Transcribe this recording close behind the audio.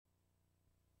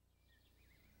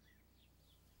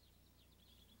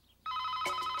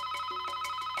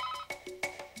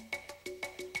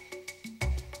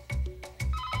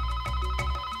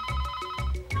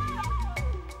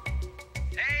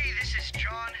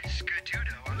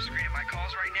Peduto. I'm screening my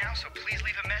calls right now, so please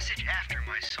leave a message after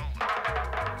my solo.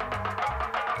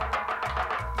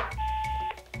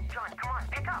 John, come on,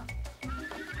 pick up.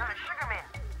 John, Sugarman.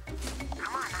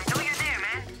 Come on, I know you're there,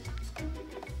 man.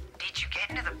 Did you get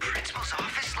into the principal's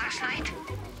office last night?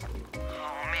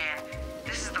 Oh, man,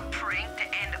 this is the prank to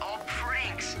end all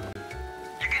pranks.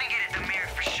 You're gonna get a demerit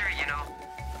for sure, you know.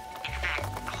 In fact,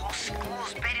 the whole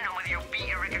school's betting on whether you'll beat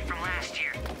your record from last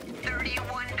year.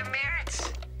 31 demerits.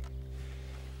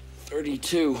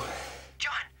 32.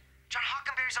 John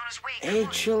Hockenberry's on his way. Hey,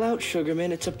 chill out,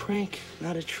 Sugarman. It's a prank,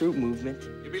 not a troop movement.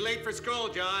 You'll be late for school,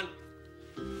 John.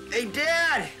 Hey,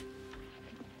 Dad!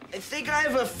 I think I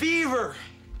have a fever.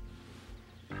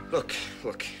 Look.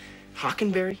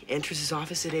 Hockenberry enters his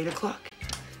office at 8 o'clock,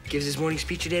 gives his morning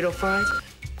speech at 8:05,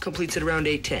 completes it around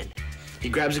 8:10. He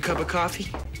grabs a cup of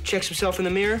coffee, checks himself in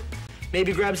the mirror,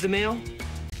 maybe grabs the mail.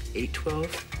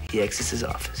 8:12, he exits his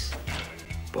office.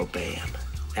 Bo-bam.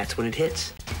 That's when it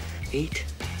hits.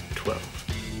 8:12.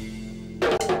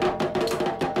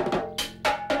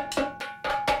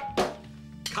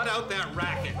 Cut out that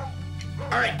racket.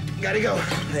 All right, gotta go.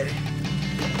 Later.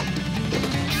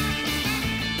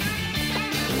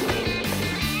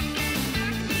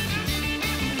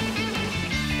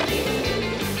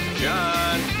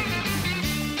 John.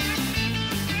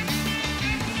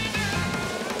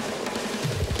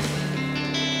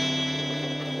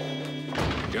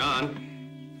 John,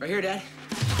 Right here, Dad.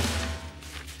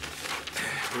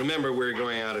 remember we're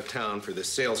going out of town for the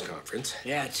sales conference.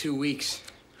 Yeah, 2 weeks.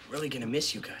 Really gonna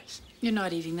miss you guys. You're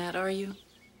not eating that, are you?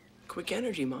 Quick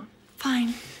energy, Mom.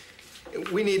 Fine.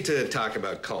 We need to talk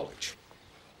about college.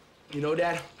 You know,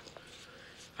 Dad,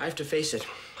 I have to face it.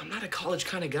 I'm not a college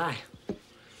kind of guy.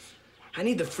 I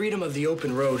need the freedom of the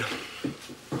open road.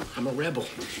 I'm a rebel.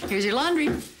 Here's your laundry.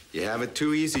 You have it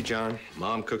too easy, John.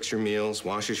 Mom cooks your meals,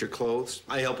 washes your clothes.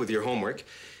 I help with your homework.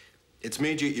 It's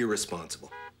made you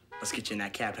irresponsible. Let's get you in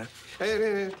that cab, huh?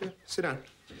 Hey, sit down.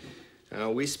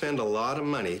 We spend a lot of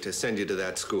money to send you to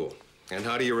that school. And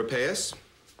how do you repay us?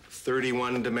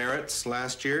 31 demerits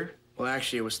last year? Well,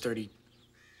 actually, it was 31.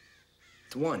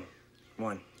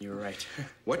 You were right.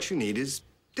 What you need is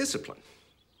discipline.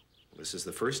 This is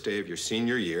the first day of your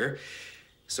senior year,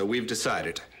 so we've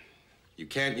decided you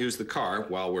can't use the car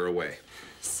while we're away.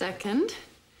 Second,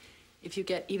 if you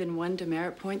get even 1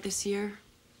 demerit point this year,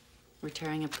 we're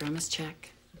tearing a premise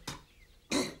check.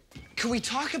 Can we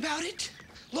talk about it?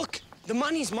 Look, the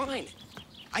money's mine.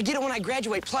 I get it when I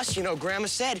graduate. Plus, you know, Grandma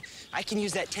said I can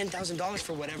use that $10,000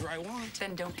 for whatever I want.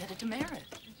 Then don't get a demerit.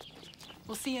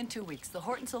 We'll see you in 2 weeks. The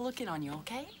Hortons will look in on you,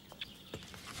 okay?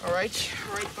 All right,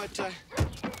 but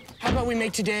how about we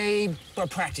make today a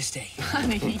practice day?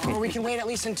 Honey. Or we can wait at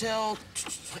least until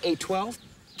 8:12.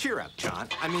 Cheer up, John.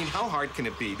 I mean, how hard can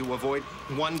it be to avoid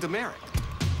 1 demerit?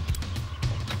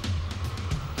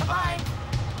 Bye.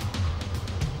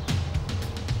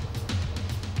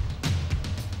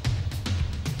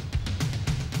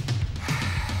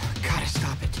 Gotta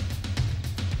stop it.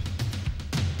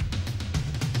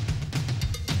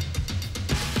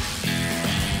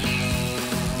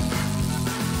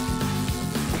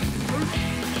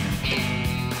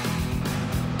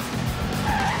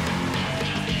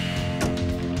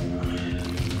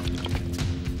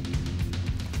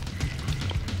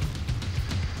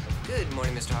 Good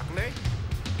morning, Mr. Hockenberry.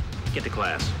 Get to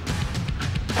class.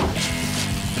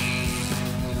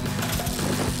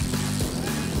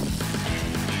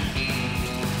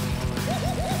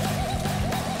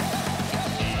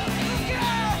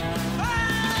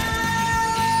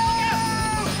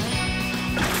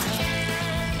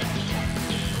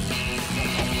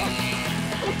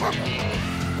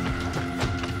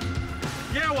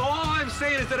 Yeah, well, all I'm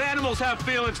saying is that animals have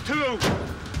feelings, too.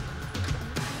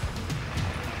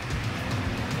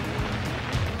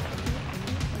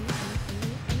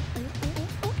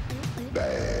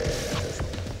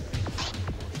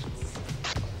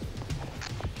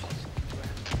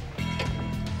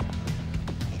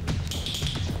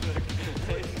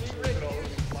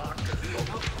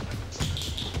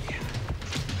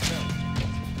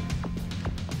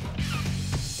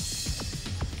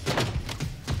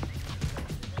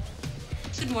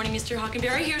 Good morning, Mr.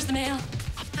 Hockenberry. Here's the mail.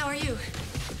 How are you?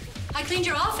 I cleaned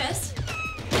your office.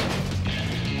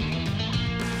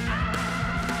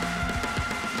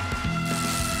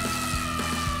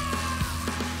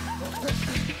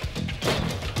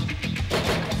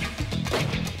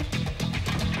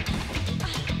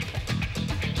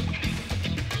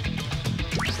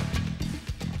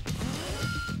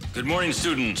 Good morning,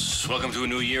 students. Welcome to a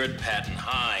new year at Patton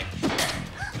High.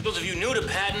 For those of you new to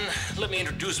Patton, let me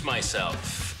introduce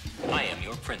myself. I am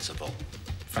your principal,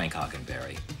 Frank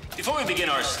Hockenberry. Before we begin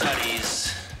our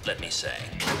studies, let me say,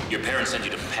 your parents sent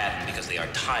you to Patton because they are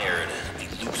tired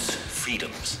of the loose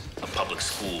freedoms of public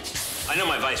schools. I know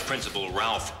my vice principal,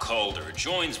 Ralph Calder,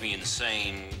 joins me in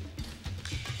saying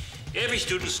every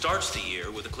student starts the year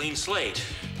with a clean slate.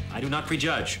 I do not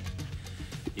prejudge.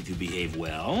 If you behave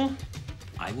well,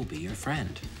 I will be your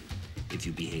friend. If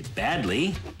you behave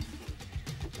badly,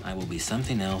 I will be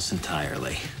something else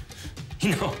entirely.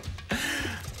 You know,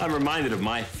 I'm reminded of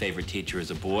my favorite teacher as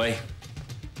a boy.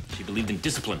 She believed in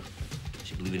discipline.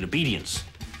 She believed in obedience.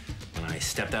 When I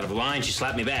stepped out of line, she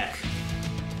slapped me back.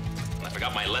 When I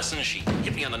forgot my lesson, she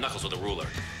hit me on the knuckles with a ruler.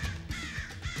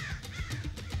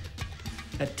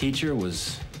 That teacher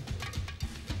was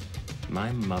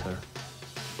my mother.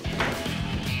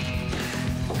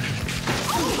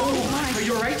 Oh, my. Are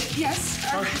you all right? Yes.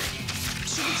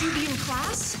 Shouldn't you be in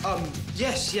class?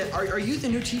 Yes, yeah. Are you the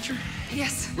new teacher?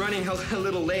 Yes. Running a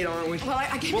little late, aren't we? Well,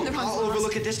 I gave you the wrong I'll class.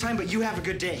 overlook it this time, but you have a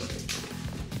good day.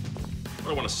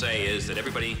 What I want to say is that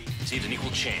everybody receives an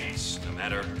equal chance, no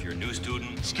matter if you're a new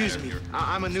student. Excuse me.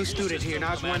 I'm a new student here, and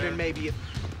I was wondering maybe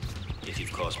if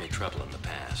you've caused me trouble in the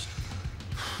past.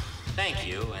 Thank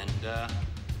you, and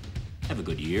have a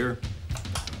good year.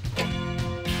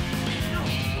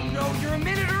 No, you're a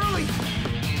minute early.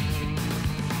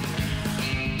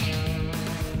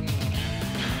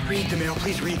 Read the mail,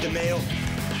 please read the mail.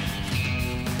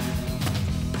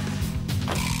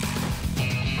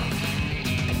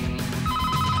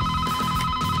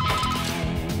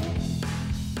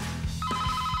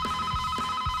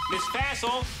 Miss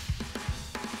Fassel.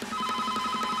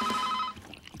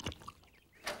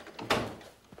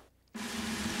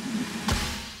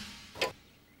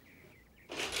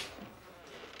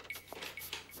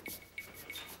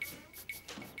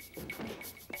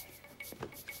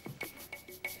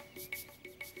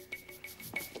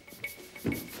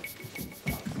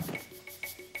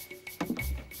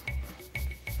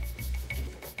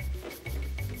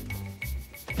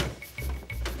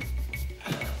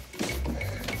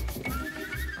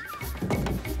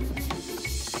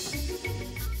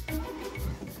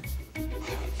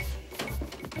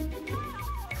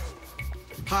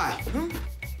 Hi.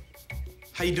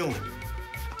 How you doing?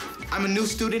 I'm a new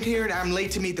student here, and I'm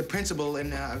late to meet the principal,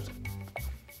 and,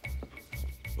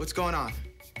 what's going on?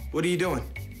 What are you doing?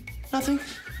 Nothing.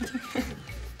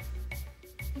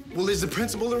 Well, is the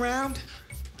principal around?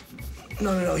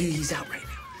 No, he's out right now.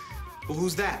 Well,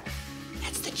 who's that?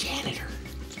 That's the janitor.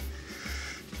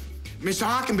 Mr.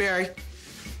 Hockenberry.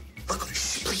 Look,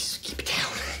 please keep it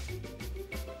down.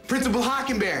 Principal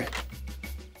Hockenberry.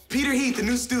 Peter Heath, the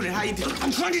new student. How you doing?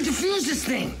 I'm trying to defuse this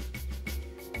thing.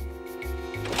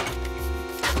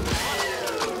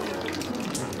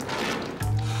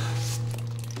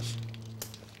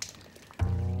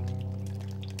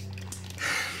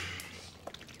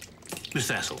 Miss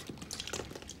Fassel,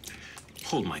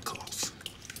 hold my calls.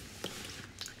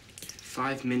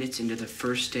 5 minutes into the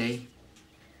first day,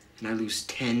 and I lose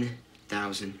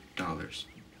 $10,000.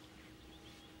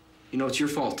 You know, it's your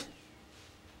fault.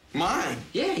 Mine?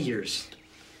 Yeah, yours.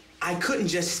 I couldn't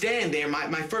just stand there.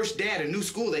 My first day at a new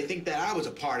school, they think that I was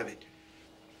a part of it.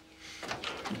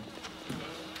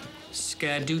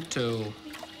 Scaduto.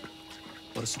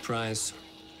 What a surprise.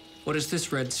 What is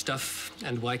this red stuff,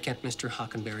 and why can't Mr.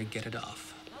 Hockenberry get it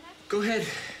off? Go ahead.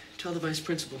 Tell the vice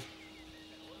principal.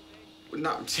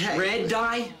 No, Red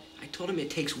dye? I told him it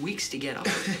takes weeks to get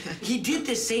off. He did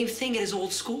the same thing at his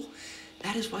old school.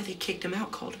 That is why they kicked him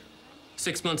out, Calder.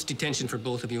 6 months detention for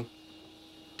both of you.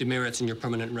 Demerits in your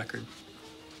permanent record.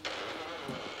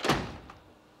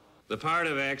 The part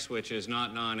of X which is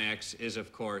not non-X is,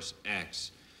 of course,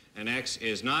 X. And X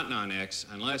is not non-X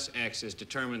unless X is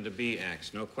determined to be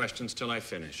X. No questions till I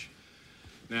finish.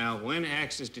 Now, when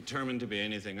X is determined to be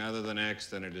anything other than X,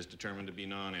 then it is determined to be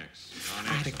non-X.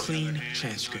 I had a clean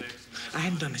transcript. I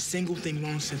hadn't done a single thing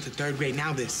wrong since the 3rd grade.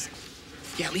 Now this.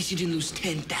 Yeah, at least you didn't lose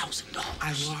 $10,000.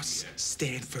 I lost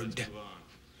Stanford.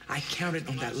 I counted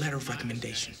on that letter of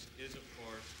recommendation.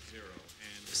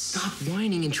 Stop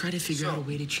whining and try to figure out a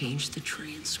way to change the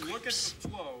transcripts. Look at the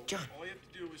flow. John. All you have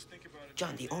to do is think about it.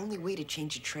 John, the only way to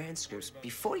change the transcripts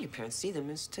before your parents see them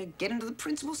is to get into the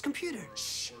principal's computer.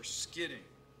 Or skidding.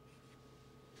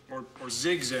 Or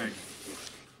zigzagging.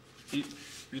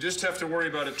 You just have to worry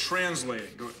about it translating,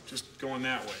 just going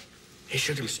that way. Hey,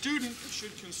 Sugar. The student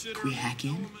should consider. Can we hack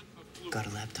in? Got a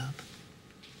laptop?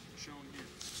 Shown here.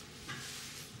 This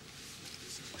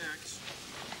is X.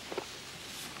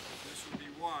 This would be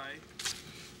Y.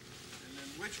 And then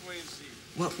which way is Z?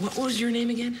 What was your name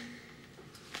again?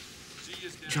 Z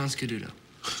is down. John Scaduto.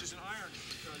 Which is an irony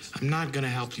because. I'm not gonna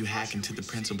help you hack into the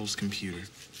principal's computer.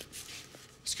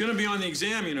 Excuse gonna be on the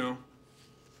exam, you know.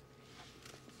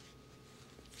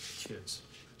 Kids.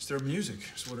 It's their music,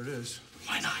 is what it is.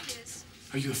 Why not?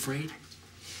 Are you afraid?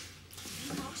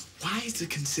 Why is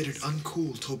it considered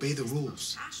uncool to obey the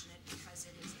rules?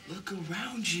 Look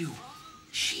around you.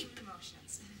 Sheep.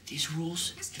 These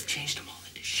rules have changed them all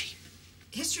into sheep.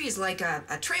 History is like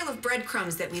a trail of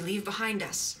breadcrumbs that we leave behind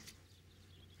us.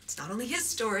 It's not only his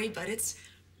story, but it's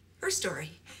her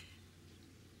story.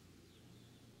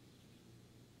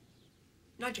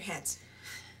 Nod your heads.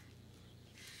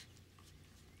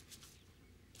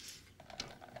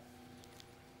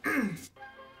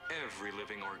 Every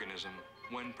living organism,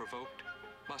 when provoked,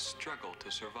 must struggle to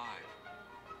survive.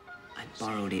 I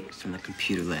borrowed it from the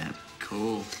computer lab.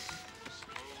 Cool.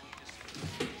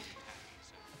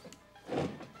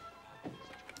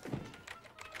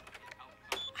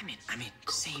 I mean,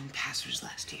 same passers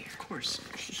last year. Of course.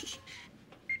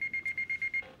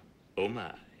 Oh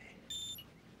my.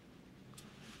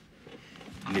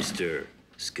 Mr.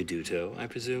 Scaduto, I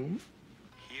presume?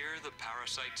 Here, the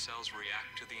parasite cells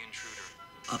react to the intruder.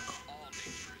 Uh-oh. All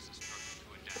nature is a struggle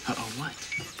to adapt. Uh-oh, what?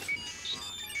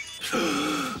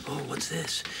 Oh, what's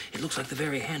this? It looks like the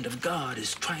very hand of God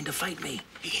is trying to fight me.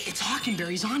 It's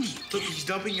Hockenberry's on you. Look, he's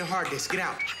dumping your hard disk. Get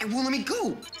out. It won't let me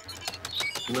go.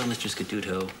 Well, Mr.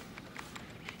 Scaduto,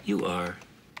 you are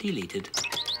deleted. The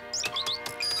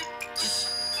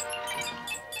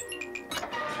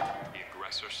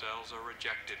aggressor cells are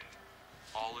rejected.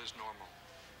 All is normal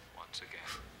once again.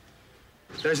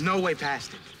 There's no way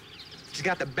past it. He's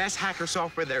got the best hacker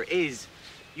software there is.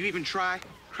 You even try,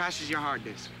 crashes your hard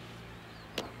disk.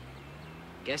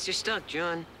 Guess you're stuck,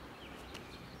 John.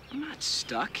 I'm not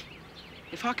stuck.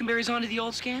 If Hockenberry's onto the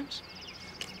old scams,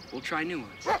 we'll try new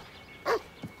ones.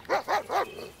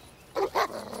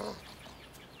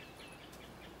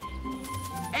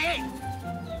 Hey!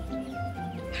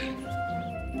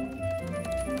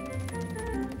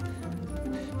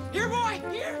 Here, boy!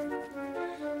 Here!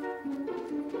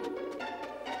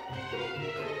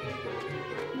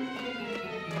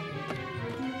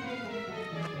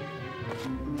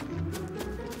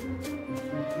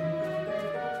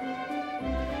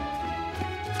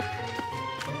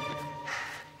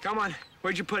 Come on,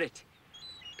 where'd you put it?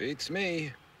 Beats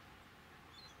me.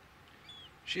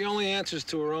 She only answers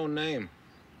to her own name.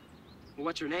 Well,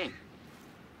 what's her name?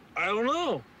 I don't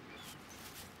know.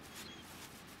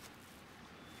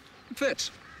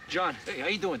 Fitz. John. Hey, how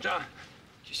you doing, John?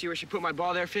 Did you see where she put my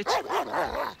ball there, Fitz?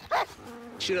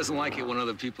 She doesn't like it when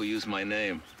other people use my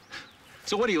name.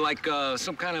 So what are you, like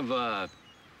some kind of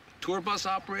tour bus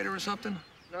operator or something?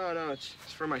 No, it's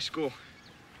for my school.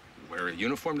 Wear a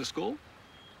uniform to school?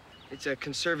 It's a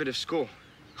conservative school.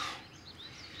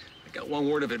 I got one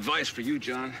word of advice for you,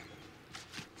 John.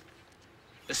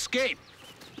 Escape.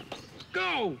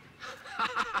 Go!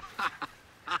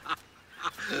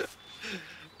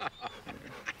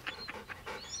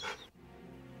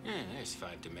 Yeah, there's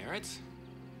 5 demerits.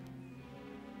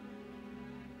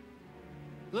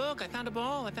 Look, I found a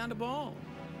ball. I found a ball.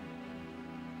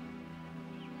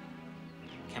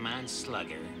 Come on,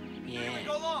 slugger. Yeah.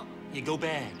 Go long. You go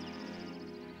bad.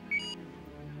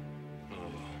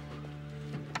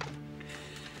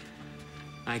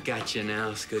 I got you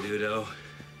now, Scaduto.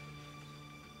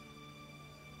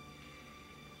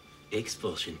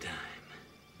 Expulsion time.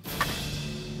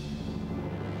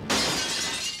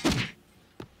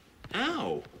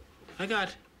 Ow! I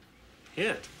got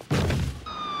hit.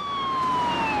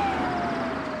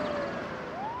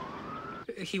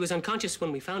 He was unconscious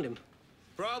when we found him.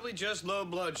 Probably just low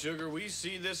blood sugar. We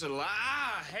see this a lot.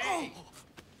 Ah, hey! Oh.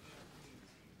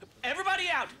 Everybody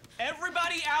out!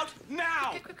 Everybody out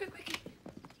now! Quick.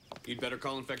 You'd better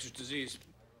call infectious disease.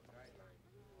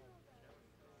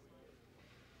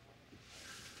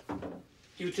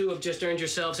 You two have just earned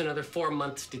yourselves another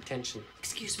 4-month detention.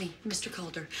 Excuse me, Mr.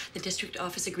 Calder. The district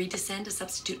office agreed to send a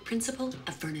substitute principal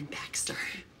of Vernon Baxter.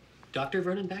 Dr.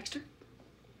 Vernon Baxter?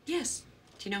 Yes.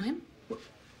 Do you know him?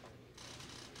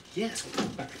 Yes,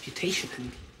 by reputation. I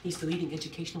mean, he's the leading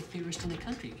educational theorist in the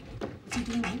country. What's he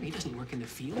doing here? He doesn't work in the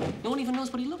field. No one even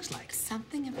knows what he looks like.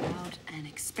 Something about an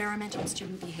experiment on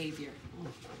student behavior. Oh.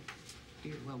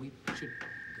 Here, well, we should.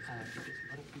 Why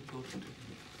don't you go to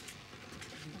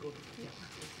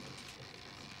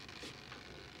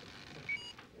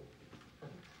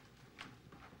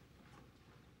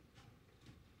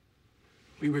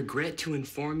We regret to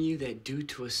inform you that due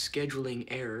to a scheduling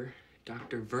error,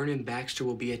 Dr. Vernon Baxter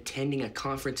will be attending a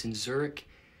conference in Zurich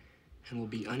and will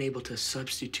be unable to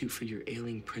substitute for your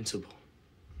ailing principal.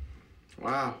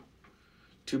 Wow.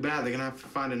 Too bad. They're gonna have to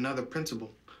find another principal.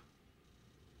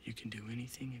 You can do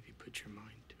anything if you put your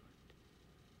mind to it.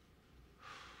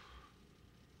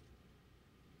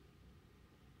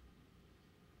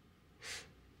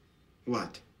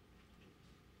 What?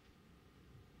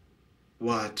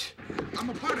 What? I'm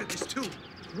a part of this, too.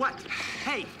 What?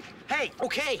 Hey, hey,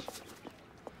 okay.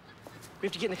 We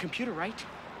have to get in the computer, right?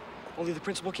 Only the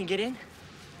principal can get in?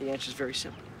 The answer's very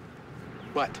simple.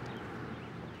 What?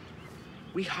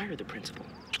 We hire the principal.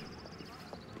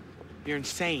 You're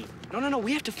insane. No.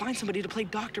 We have to find somebody to play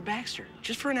Dr. Baxter.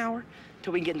 Just for an hour,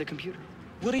 till we can get in the computer.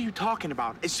 What are you talking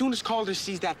about? As soon as Calder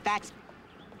sees that fax...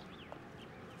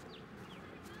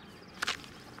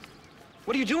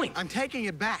 What are you doing? I'm taking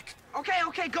it back.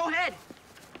 Okay, go ahead.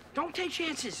 Don't take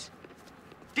chances.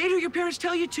 Date who your parents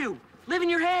tell you to. Live in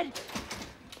your head.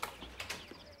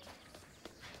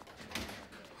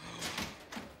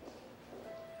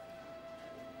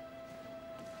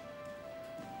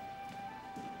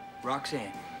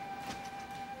 Roxanne,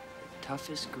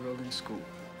 toughest girl in school.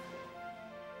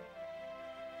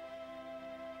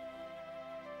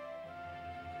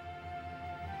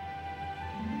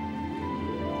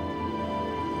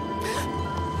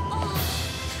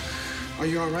 Are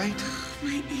you all right?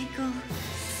 My ankle.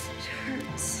 It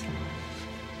hurts.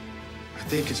 I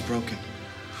think it's broken.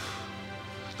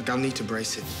 Look, I'll need to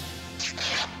brace it.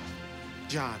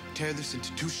 John, tear this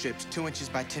into 2 strips, 2 inches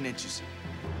by 10 inches.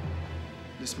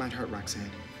 This might hurt,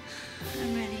 Roxanne.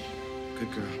 I'm ready.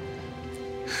 Good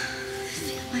girl.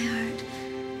 Feel my heart.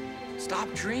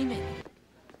 Stop dreaming.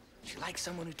 She likes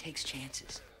someone who takes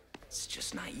chances. It's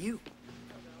just not you.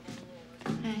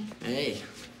 Hey. Hey.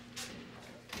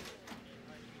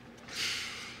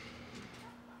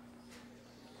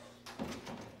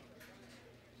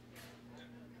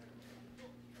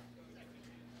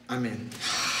 I'm in.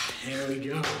 There we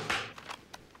go.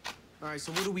 All right,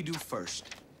 so what do we do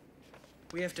first?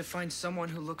 We have to find someone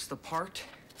who looks the part.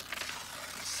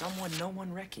 Someone no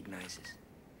one recognizes.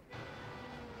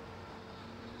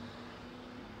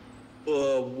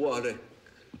 Oh, Warwick.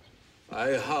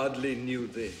 I hardly knew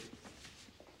thee.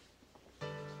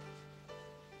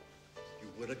 You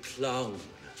were a clown.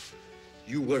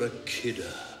 You were a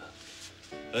kidder.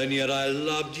 And yet I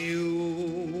loved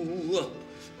you.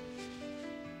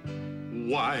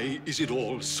 Why is it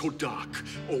all so dark,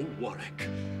 oh Warwick?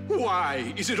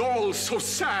 Why is it all so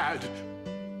sad?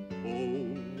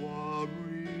 Oh, Warwick.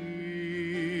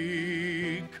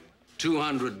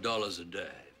 $200 a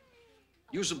day.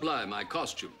 You supply my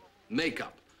costume,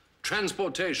 makeup,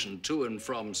 transportation to and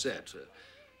from set.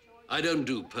 I don't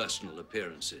do personal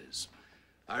appearances.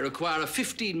 I require a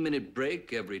 15-minute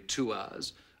break every 2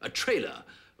 hours, a trailer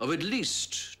of at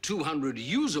least 200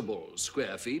 usable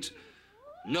square feet,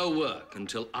 no work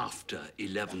until after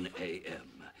 11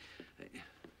 a.m.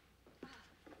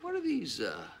 What are these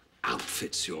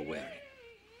outfits you're wearing?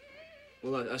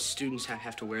 Well, us students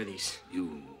have to wear these.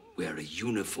 You wear a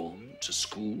uniform to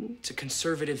school? To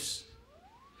conservatives.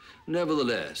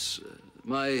 Nevertheless,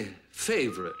 my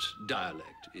favorite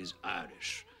dialect is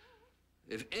Irish.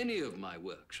 If any of my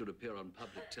work should appear on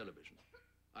public television,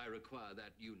 I require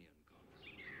that union contract.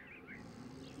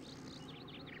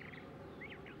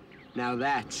 Now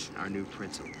that's our new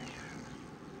principal.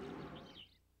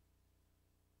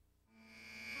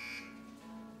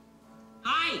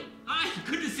 Hi,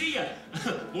 good to see you.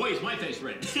 Boy, is my face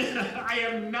red. I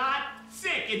am not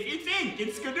sick. It's ink.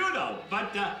 It's Scadudo.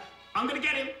 But I'm gonna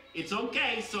get him. It's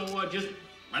okay. So just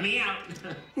let me out.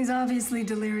 He's obviously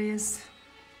delirious.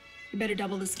 You better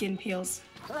double the skin peels.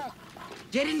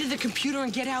 Get into the computer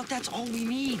and get out. That's all we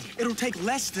need. It'll take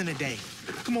less than a day.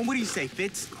 Come on, what do you say,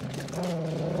 Fitz?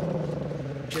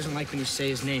 He doesn't like when you say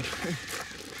his name.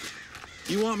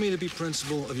 You want me to be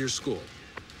principal of your school?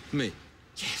 Me?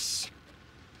 Yes.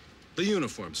 The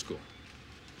uniform school.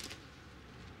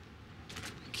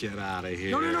 Get out of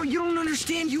here. No, you don't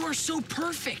understand. You are so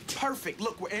perfect. Perfect.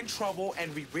 Look, we're in trouble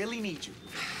and we really need you.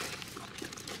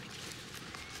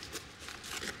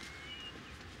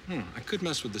 I could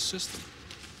mess with the system.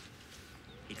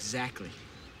 Exactly.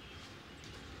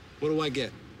 What do I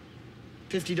get?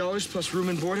 $50 plus room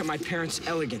and board at my parents'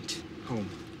 elegant home.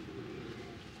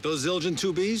 Those Zildjian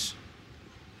 2Bs?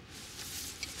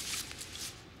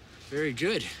 Very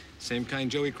good. Same kind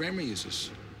Joey Kramer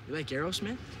uses. You like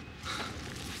Aerosmith?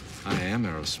 I am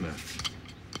Aerosmith.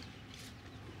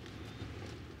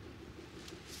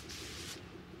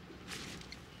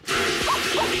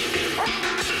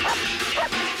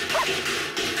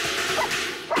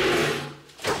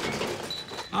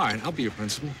 All right, I'll be your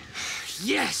principal.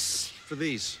 Yes! For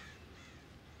these.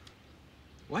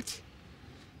 What?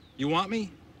 You want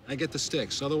me? I get the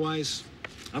sticks. Otherwise,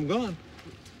 I'm gone.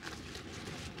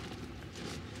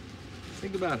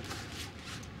 Think about it.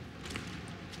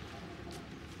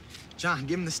 John,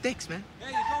 give him the sticks, man. Hey,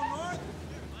 you going north?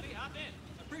 Here, buddy, hop in.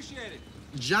 Appreciate it.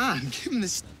 John, give him the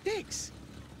sticks.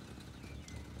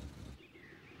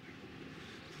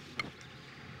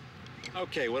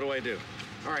 Okay, what do I do?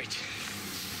 All right,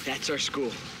 that's our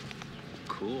school.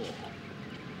 Cool.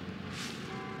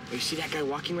 You see that guy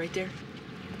walking right there?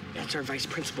 That's our vice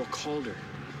principal, Calder.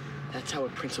 That's how a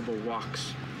principal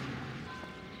walks.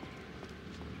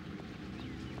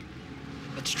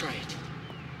 Let's try it.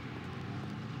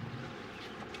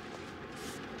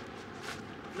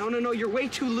 No, you're way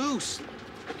too loose.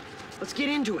 Let's get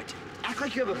into it. Act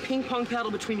like you have a ping pong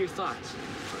paddle between your thighs.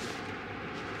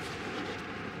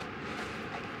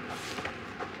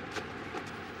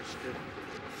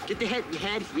 Get the head,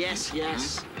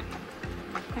 yes.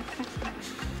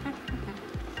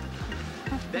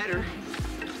 Better.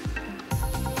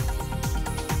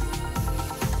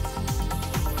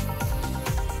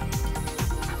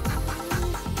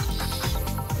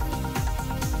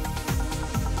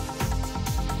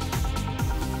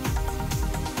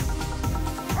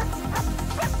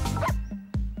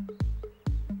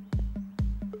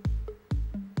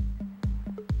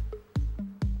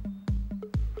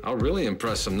 I'll really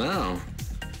impress him now.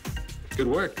 Good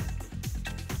work.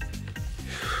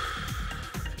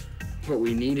 What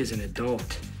we need is an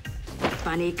adult.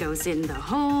 Bunny goes in the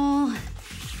hole.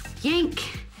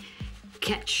 Yank.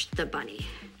 Catch the bunny.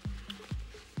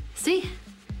 See?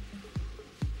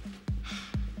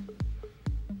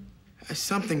 There's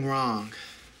something wrong.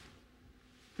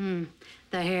 The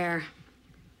hair.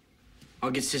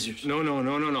 I'll get scissors. No.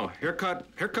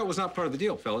 Haircut was not part of the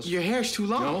deal, fellas. Your hair's too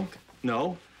long.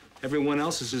 No. Everyone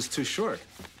else's is too short.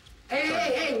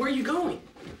 Hey, where are you going?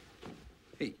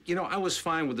 Hey, I was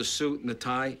fine with the suit and the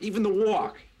tie, even the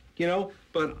walk,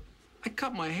 but I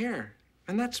cut my hair,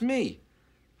 and that's me.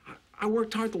 I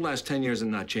worked hard the last 10 years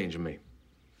and not changing me.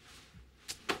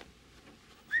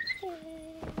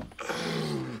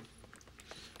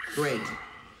 Great.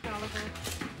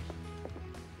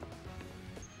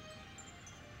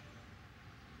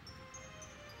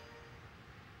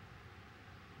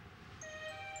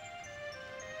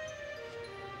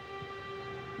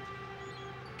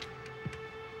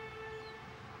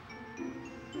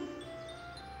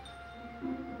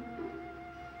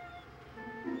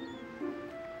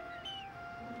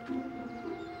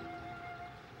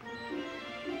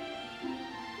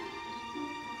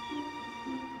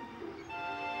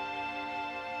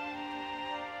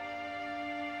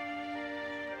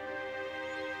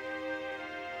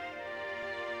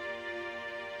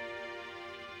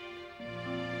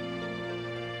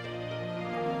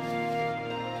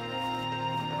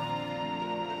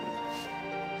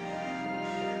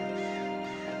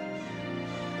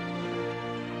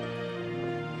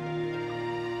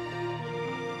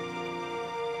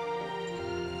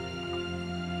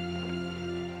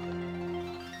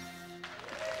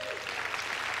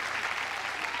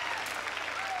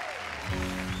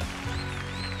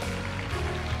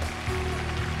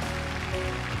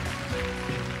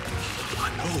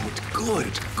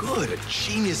 It's good. A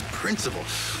genius principal.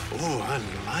 Oh, I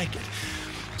like it.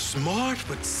 Smart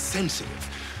but sensitive.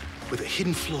 With a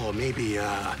hidden flaw, maybe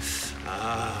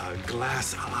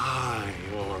glass eye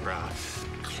or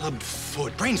clubbed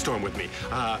foot. Brainstorm with me.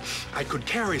 I could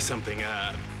carry something,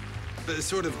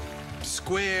 sort of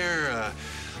square,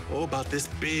 about this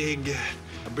big.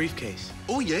 A briefcase.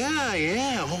 Oh,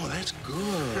 yeah. Oh, that's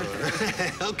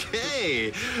good.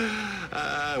 Okay.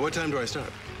 What time do I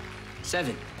start?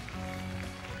 7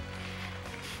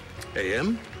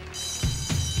 a.m.?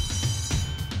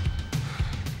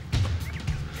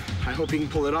 I hope he can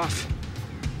pull it off.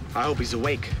 I hope he's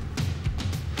awake.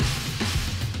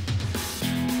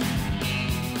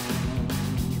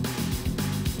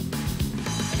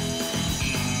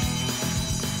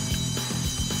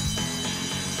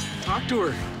 Talk to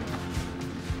her.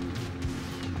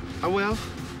 I will.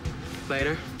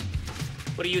 Later.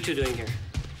 What are you two doing here?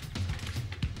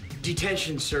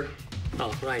 Detention, sir.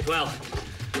 Oh, right. Well,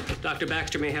 Dr.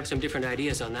 Baxter may have some different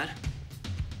ideas on that.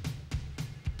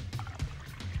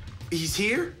 He's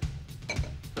here?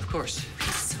 Of course.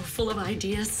 He's so full of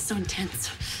ideas, so intense.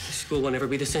 The school will never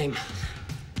be the same.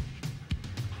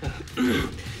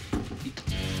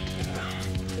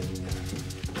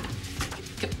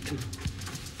 Come.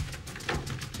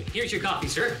 Here's your coffee,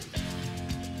 sir.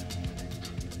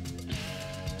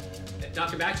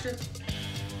 Dr. Baxter?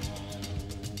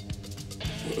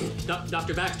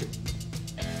 Dr. Baxter?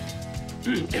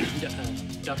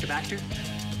 Dr. Baxter?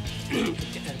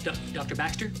 Dr.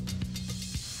 Baxter?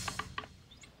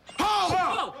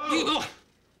 Oh!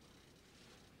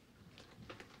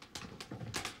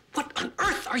 What on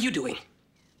earth are you doing?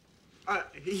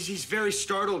 He's very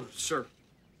startled, sir.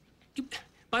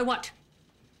 By what?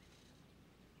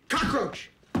 Cockroach!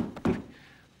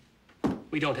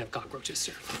 We don't have cockroaches,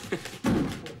 sir.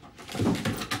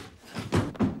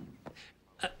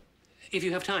 If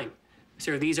you have time,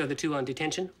 sir, these are the two on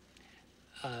detention.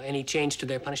 Any change to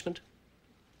their punishment?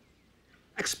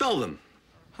 Expel them.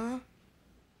 Huh?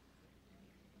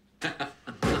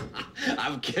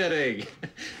 I'm kidding.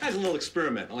 That's a little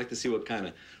experiment. I like to see what kind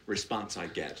of response I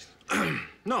get.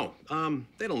 No,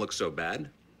 they don't look so bad.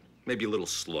 Maybe a little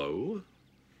slow.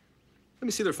 Let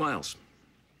me see their files.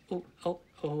 Oh,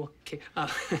 okay.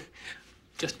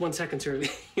 Just 1 second, sir.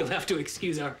 You'll have to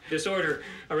excuse our disorder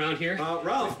around here.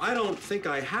 Ralph, I don't think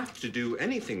I have to do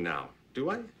anything now,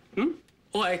 do I?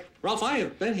 Why? Ralph, I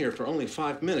have been here for only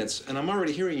 5 minutes, and I'm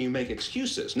already hearing you make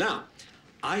excuses. Now,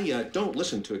 I don't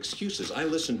listen to excuses. I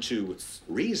listen to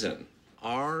reason.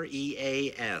 R-E-A-S-O-N.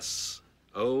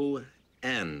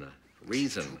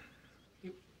 Reason.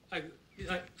 I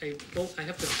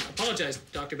have to apologize,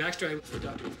 Dr. Baxter.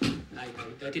 I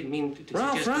didn't mean to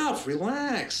suggest... Ralph,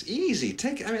 relax. Easy.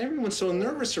 Everyone's so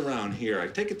nervous around here. I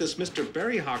take it this Mr.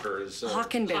 Berryhocker is...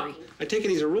 Hockenberry. I take it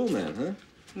he's a rule man, huh?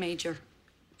 Major.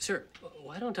 Sir,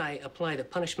 why don't I apply the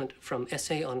punishment from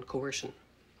Essay on Coercion?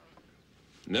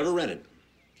 Never read it.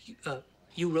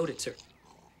 You wrote it, sir.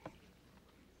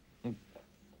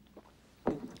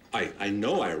 I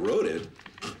know I wrote it.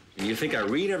 And you think I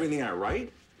read everything I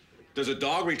write? Does a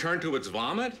dog return to its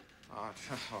vomit?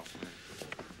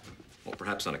 Well,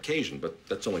 perhaps on occasion, but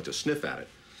that's only to sniff at it.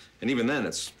 And even then,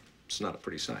 it's not a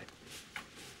pretty sight.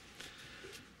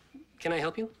 Can I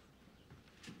help you?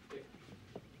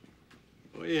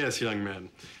 Oh, yes, young man.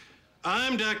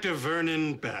 I'm Dr.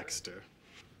 Vernon Baxter.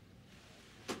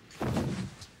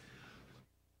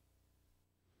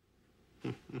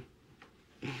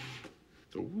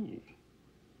 Ooh.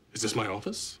 Is this my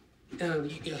office?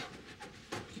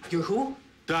 You're who?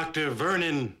 Dr.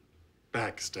 Vernon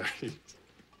Baxter.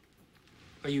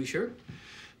 Are you sure?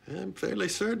 I'm fairly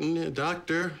certain.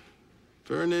 Dr.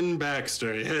 Vernon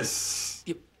Baxter, yes.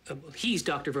 He's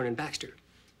Dr. Vernon Baxter.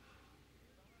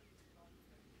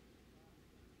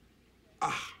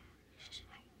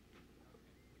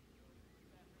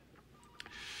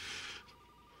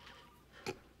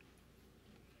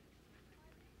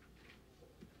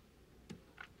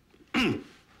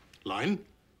 Line.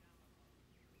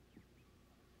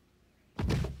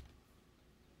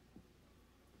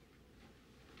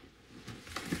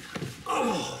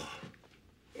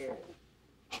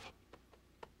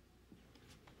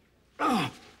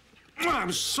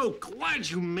 I'm so glad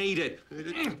you made it.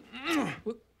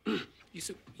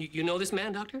 You know this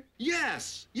man, Doctor?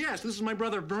 Yes, this is my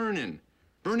brother Vernon.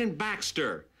 Vernon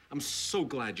Baxter. I'm so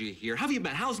glad you're here. How have you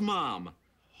been? How's Mom?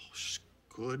 Oh,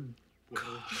 good.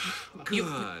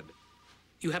 Good.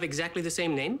 You have exactly the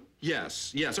same name?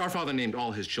 Yes. Our father named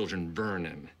all his children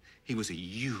Vernon. He was a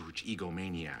huge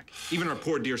egomaniac. Even our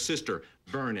poor dear sister,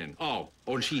 Vernon. Oh,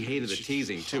 and she hated the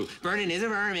teasing, too. Vernon is a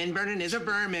vermin, Vernon is a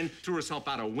vermin. Threw herself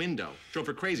out a window. Drove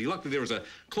her crazy. Luckily, there was a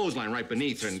clothesline right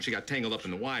beneath her, and she got tangled up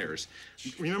in the wires.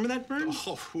 Remember that, Vern?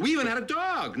 Oh, we even had a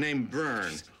dog named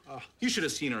Vern. You should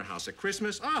have seen our house at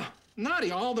Christmas.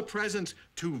 Naughty, all the presents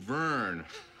to Vern.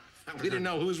 We didn't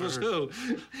know whose was who.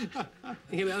 But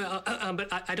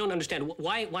I don't understand.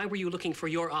 Why were you looking for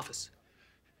your office?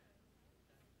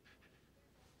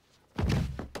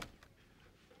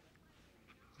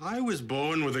 I was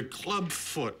born with a club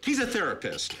foot. He's a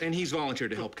therapist, and he's volunteered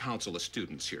to help counsel the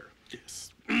students here. Yes,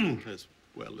 as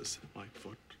well as my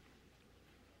foot.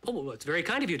 Oh, well, it's very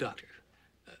kind of you, Doctor.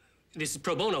 This is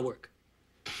pro bono work.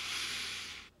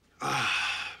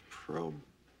 Pro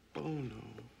bono.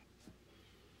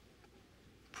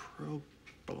 Pro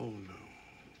bono.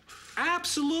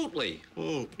 Absolutely.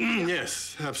 Oh,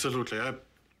 yes, absolutely. I've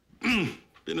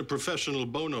been a professional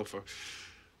bono for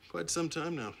quite some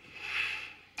time now.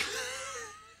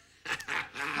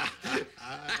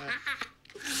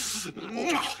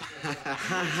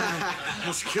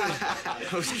 That's good.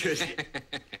 That was good.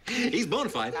 He's bona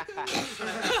fide.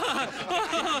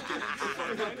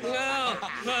 Well.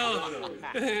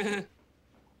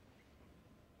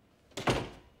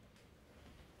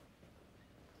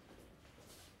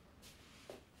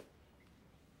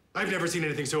 I've never seen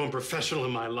anything so unprofessional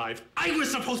in my life. I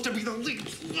was supposed to be the lead.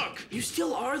 Look! You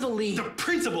still are the lead. The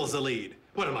principal's the lead.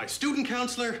 What am I, student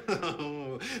counselor?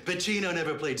 Oh, Pacino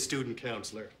never played student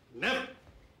counselor. Never.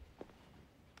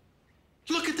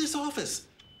 Look at this office.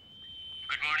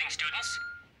 Good morning, students.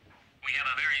 We have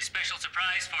a very special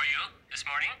surprise for you this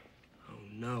morning. Oh,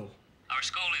 no. Our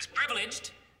school is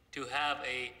privileged to have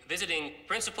a visiting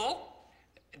principal,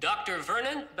 Dr.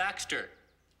 Vernon Baxter.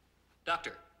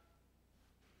 Doctor.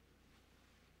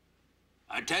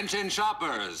 Attention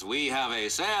shoppers, we have a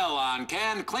sale on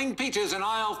canned cling peaches in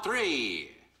aisle 3.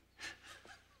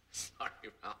 Sorry,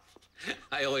 Ralph.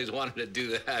 I always wanted to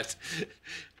do that.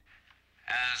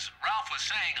 As Ralph was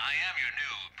saying, I am your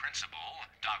new principal,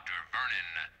 Dr.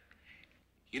 Vernon.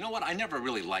 You know what? I never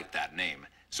really liked that name.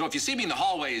 So if you see me in the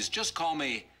hallways, just call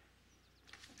me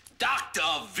Dr.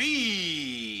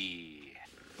 V.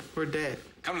 We're dead.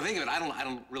 Come to think of it, I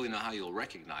don't really know how you'll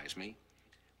recognize me.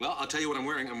 Well, I'll tell you what I'm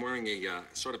wearing. I'm wearing a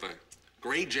sort of a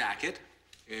gray jacket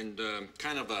and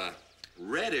kind of a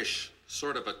reddish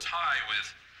sort of a tie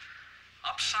with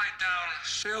upside-down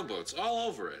sailboats all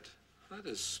over it. That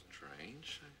is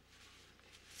strange.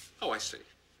 Oh, I see.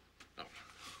 Oh.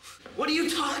 What are you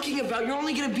talking about? You're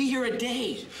only gonna be here a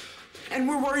day. And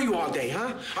where were you all day,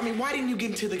 huh? I mean, why didn't you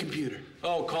get into the computer?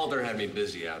 Oh, Calder had me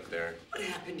busy out there. What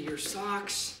happened to your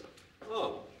socks?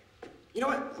 Oh. You know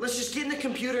what? Let's just get in the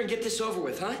computer and get this over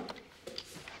with, huh?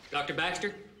 Dr.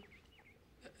 Baxter,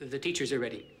 the teachers are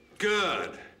ready.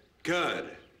 Good, good.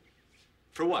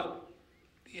 For what?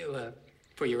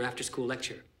 For your after-school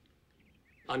lecture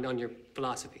on your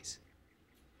philosophies.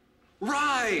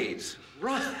 Right.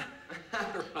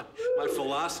 My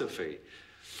philosophy.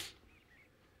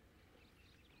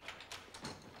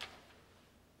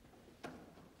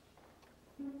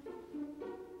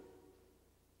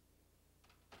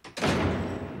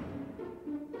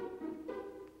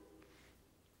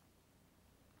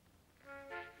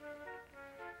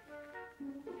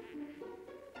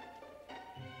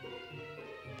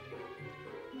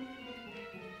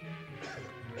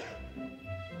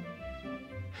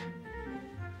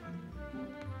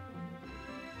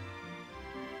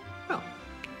 Well,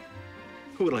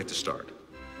 who would like to start?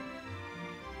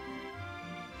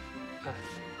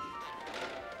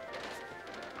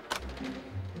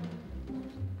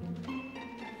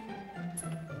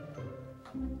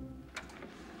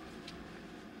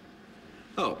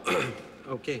 Oh,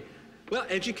 okay. Well,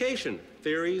 Education,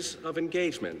 Theories of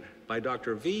Engagement by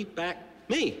Dr. V.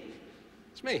 Me.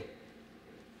 It's me.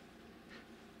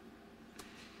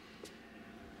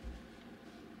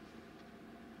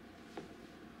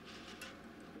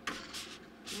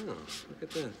 Oh, look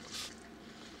at that.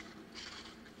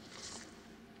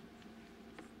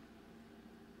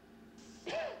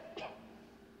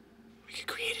 We could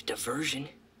create a diversion.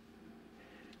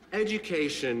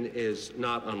 Education is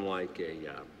not unlike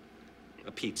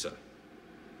a pizza.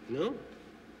 No?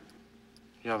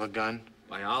 You have a gun?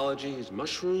 Biology is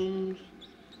mushrooms.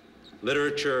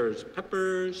 Literature is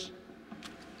peppers.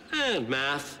 And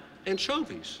math,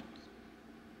 anchovies.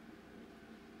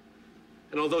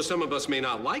 And although some of us may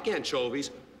not like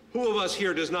anchovies, who of us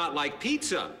here does not like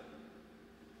pizza?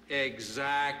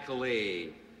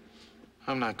 Exactly.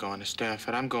 I'm not going to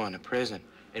Stanford. I'm going to prison.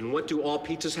 And what do all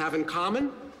pizzas have in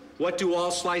common? What do all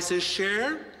slices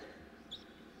share?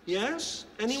 Yes?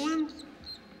 Anyone?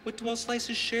 What do all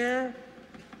slices share?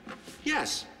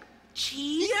 Yes.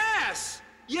 Cheese? Yes!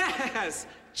 Yes!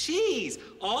 Cheese.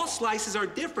 All slices are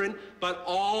different, but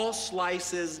all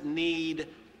slices need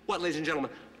what, ladies and gentlemen?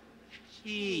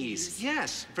 Cheese.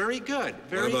 Yes, very good.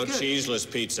 Very What about good. cheeseless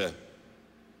pizza?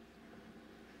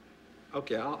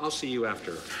 Okay, I'll see you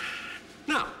after.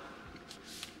 Now,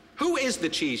 who is the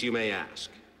cheese, you may ask?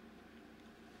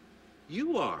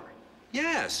 You are.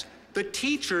 Yes, the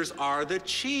teachers are the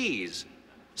cheese.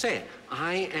 Say it.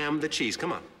 I am the cheese.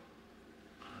 Come on.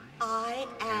 I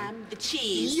am the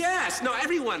cheese. Yes. No,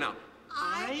 everyone now.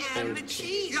 I am the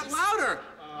cheese. Yeah, louder.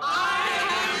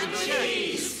 I am the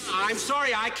cheese. I'm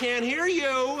sorry, I can't hear you.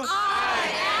 I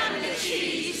am the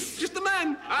cheese. Just the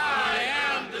men. I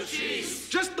am the cheese.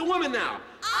 Just the women now.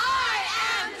 I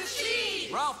am the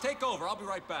cheese. Ralph, take over. I'll be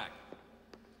right back.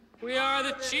 We are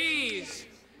the cheese.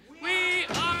 We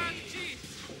are the cheese.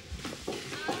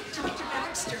 Dr.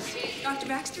 Baxter. Dr.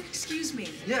 Baxter, excuse me.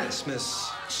 Yes,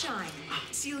 Miss. Shine.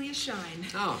 Celia Shine.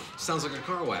 Oh, sounds like a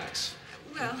car wax.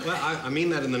 Well. Well, I mean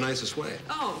that in the nicest way.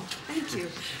 Oh, thank you.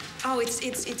 Oh,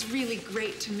 it's really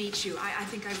great to meet you. I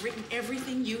think I've written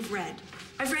everything you've read.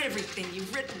 I've read everything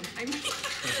you've written. I mean.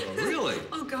 Oh, really?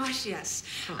 Oh gosh, yes.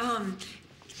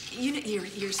 You know,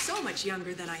 you're so much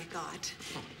younger than I thought,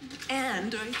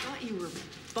 and I thought you were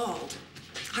bald.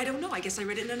 I don't know. I guess I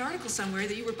read it in an article somewhere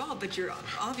that you were bald, but you're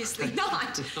obviously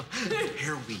not.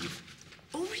 Hair weave.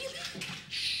 Oh, really?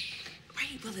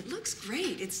 Right. Well, it looks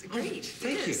great. It's great.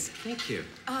 Thank you. Thank you.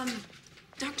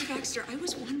 Dr. Baxter, I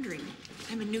was wondering.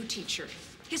 I'm a new teacher,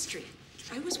 history,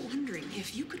 I was wondering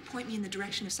if you could point me in the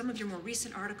direction of some of your more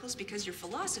recent articles, because your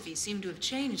philosophies seem to have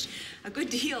changed a good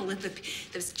deal with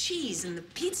the cheese and the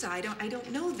pizza. I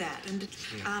don't know that. And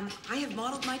I have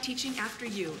modeled my teaching after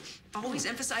you, always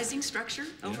emphasizing structure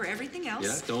over everything else.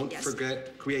 Yeah, don't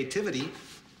forget creativity.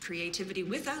 Creativity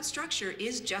without structure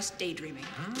is just daydreaming.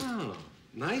 Oh,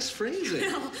 nice phrasing.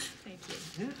 Well, thank you.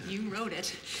 Yeah. You wrote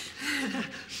it.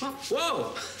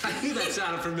 Whoa! I knew that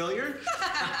sounded familiar.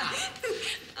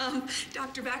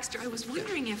 Dr. Baxter, I was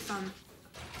wondering if,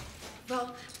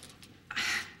 well,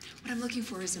 what I'm looking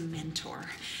for is a mentor.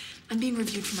 I'm being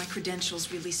reviewed for my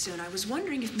credentials really soon. I was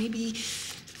wondering if maybe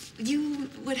you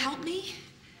would help me?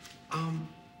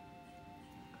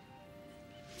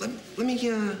 Let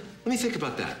me think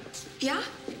about that. Yeah?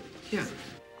 Yeah.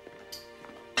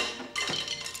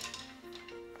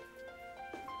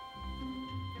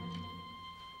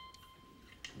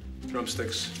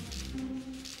 Drumsticks.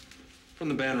 From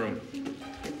the band room.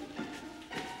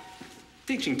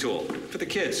 Teaching tool for the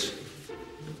kids.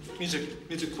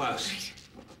 Music class.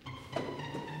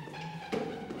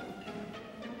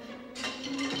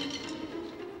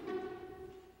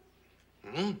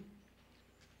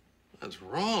 That's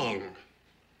wrong.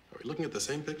 Are we looking at the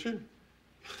same picture?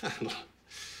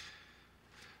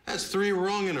 That's 3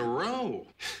 wrong in a row.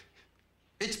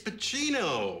 It's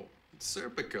Pacino. It's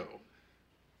Serpico.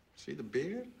 See the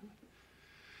beard?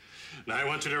 Now I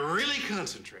want you to really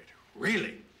concentrate.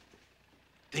 Really.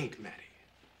 Think, Maddie.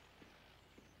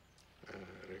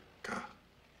 Erica.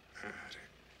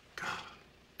 Erica.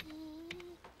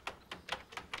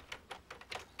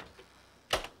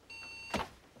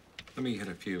 Let me hit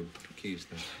a few keys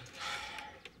then.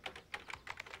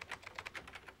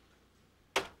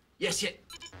 Yes.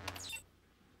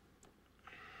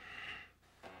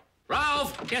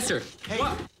 Ralph! Yes, sir. Hey.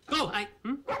 What? Oh,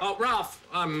 Oh, Ralph,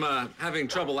 I'm having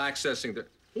trouble accessing the...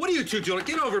 What are you two doing?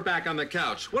 Get over back on the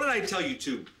couch. What did I tell you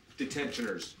two,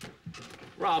 detentioners?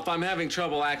 Ralph, I'm having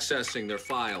trouble accessing their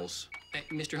files.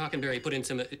 Mr. Hockenberry put in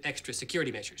some extra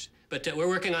security measures, but we're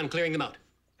working on clearing them out.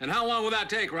 And how long will that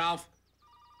take, Ralph?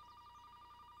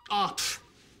 Oh,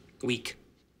 a week.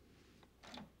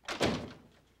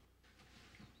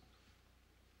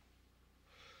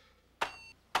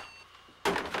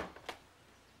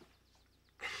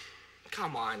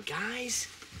 Come on, guys.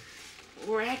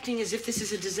 We're acting as if this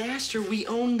is a disaster. We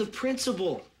own the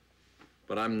principal.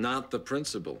 But I'm not the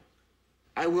principal.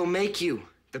 I will make you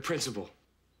the principal.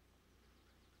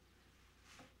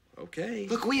 Okay.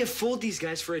 Look, we have fooled these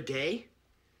guys for a day.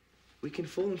 We can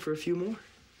fool them for a few more.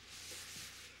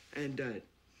 And,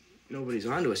 nobody's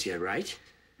onto us yet, right?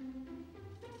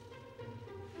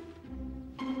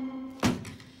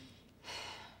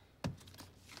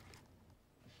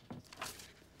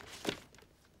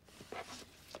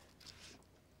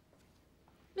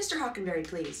 Mr. Hockenberry,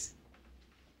 please.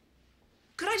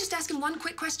 Could I just ask him one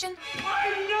quick question?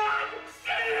 I'm not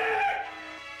sick!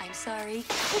 I'm sorry.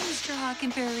 Mr.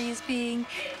 Hockenberry is being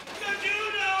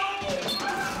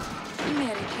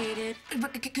medicated.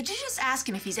 But could you just ask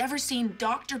him if he's ever seen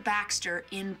Dr. Baxter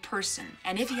in person?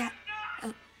 And if he had...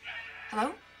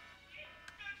 hello?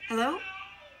 Hello?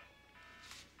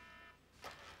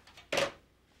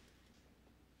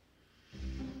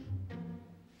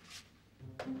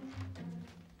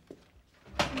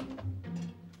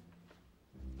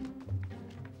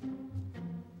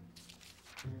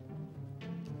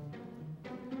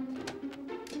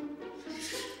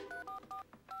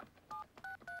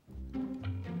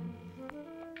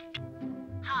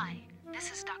 Hi,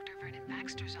 this is Dr. Vernon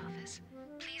Baxter's office.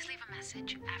 Please leave a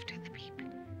message after the beep.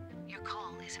 Your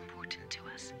call is important to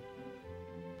us.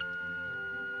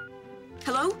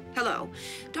 Hello? Hello.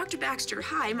 Dr. Baxter,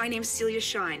 hi, my name's Celia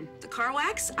Shine. The car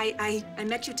wax? I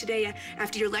met you today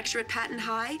after your lecture at Patton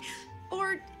High.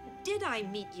 Or did I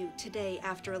meet you today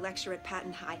after a lecture at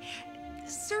Patton High?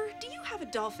 Sir, do you have a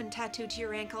dolphin tattooed to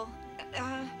your ankle?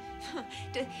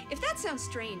 If that sounds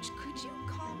strange, could you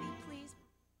call me, please?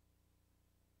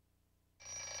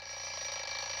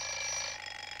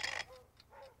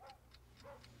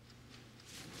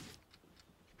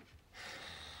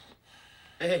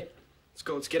 Hey, let's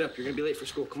go. Let's get up. You're gonna be late for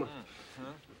school. Come on.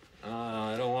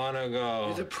 I don't want to go.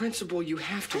 You're the principal. You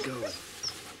have to go.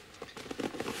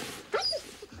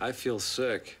 I feel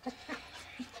sick.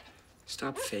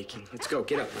 Stop faking. Let's go.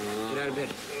 Get up. Get out of bed.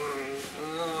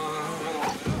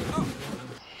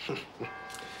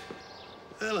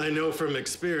 Well, I know from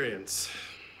experience.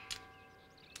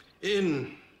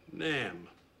 In NAM,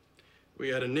 we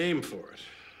had a name for it.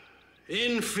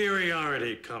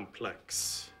 Inferiority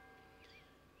complex.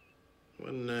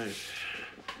 One night,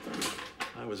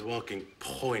 I was walking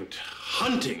point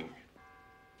hunting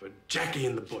for Jackie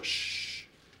in the bush.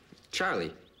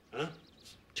 Charlie. Huh?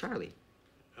 Charlie.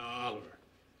 Oliver.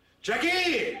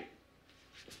 Jackie!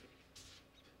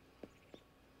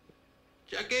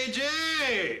 Jackie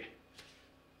J!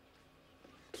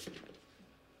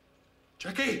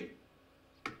 Jackie!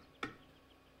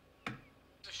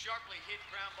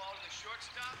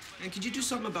 And could you do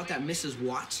something about that Mrs.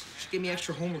 Watts? She gave me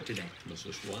extra homework today.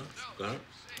 Mrs. What? Got it?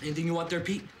 Anything you want there,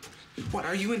 Pete? What,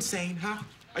 are you insane, huh?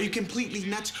 Are you completely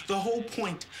nuts? The whole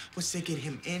point was to get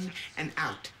him in and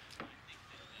out.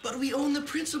 But we own the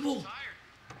principal.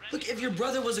 Look, if your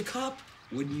brother was a cop,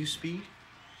 wouldn't you speed?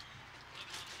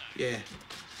 Yeah,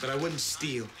 but I wouldn't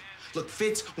steal. Look,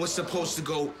 Fitz was supposed to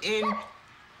go in.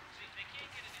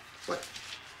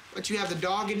 What, you have the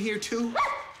dog in here, too?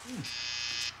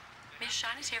 Miss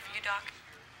Shine is here for you, Doc.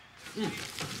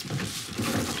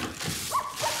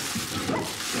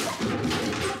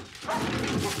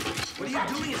 What are you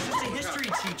doing? It's just a history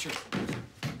teacher.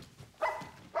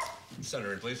 Send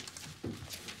her in, please.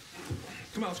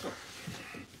 Come on, let's go.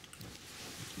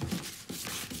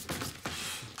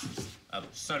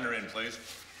 Send her in, please.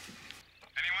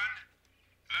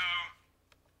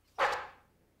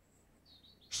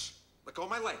 Let go of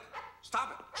my leg.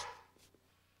 Stop it.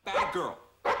 Bad girl.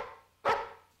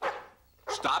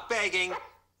 Stop begging.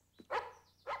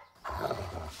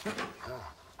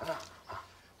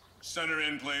 Send her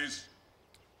in, please.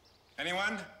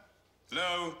 Anyone?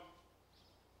 Hello?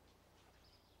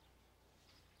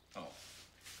 Oh.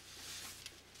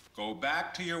 Go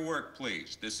back to your work,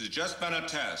 please. This has just been a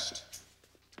test.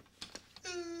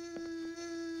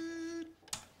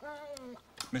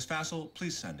 Miss Fassel,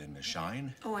 please send in Miss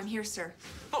Shine. Oh, I'm here, sir.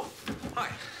 Oh, hi.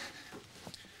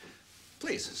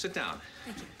 Please, sit down.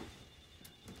 Thank you.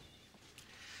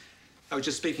 I was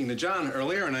just speaking to John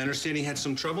earlier, and I understand he had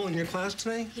some trouble in your class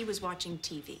today? He was watching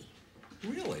TV.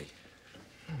 Really?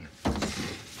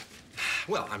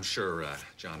 Well, I'm sure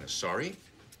John is sorry.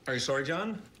 Are you sorry,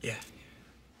 John? Yeah.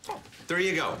 Oh, there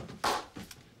you go.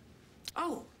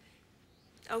 Oh.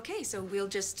 Okay, so we'll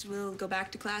go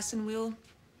back to class and we'll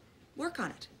work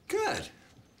on it. Good.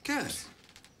 Good.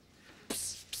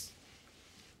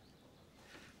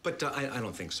 But I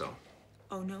don't think so.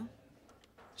 Oh, no?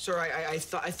 Sir, I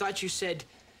thought you said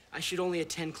I should only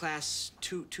attend class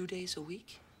two days a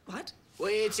week? What? Well,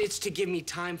 it's to give me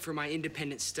time for my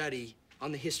independent study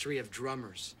on the history of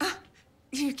drummers.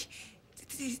 You're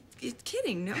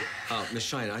kidding, no? Miss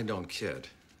Shine, I don't kid.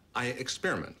 I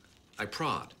experiment. I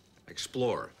prod. I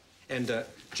explore. And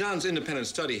John's independent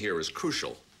study here is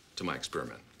crucial to my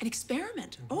experiment. An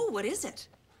experiment? Oh, what is it?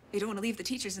 You don't want to leave the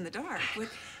teachers in the dark. What?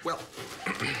 Well,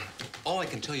 all I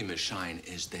can tell you, Miss Shine,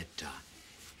 is that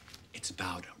it's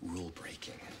about rule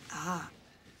breaking. Ah.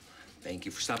 Thank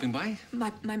you for stopping by.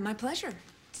 My pleasure.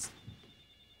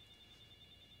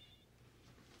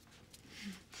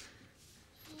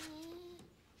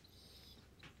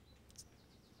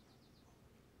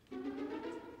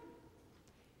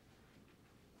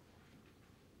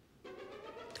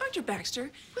 Dr.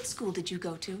 Baxter, what school did you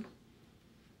go to?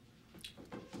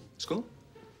 School?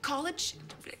 College?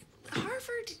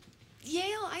 Harvard?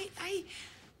 Yale?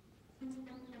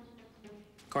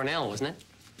 Cornell, wasn't it?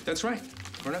 That's right,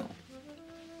 Cornell.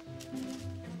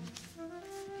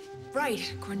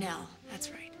 Right, Cornell.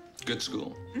 That's right. Good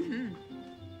school. Mm-hmm.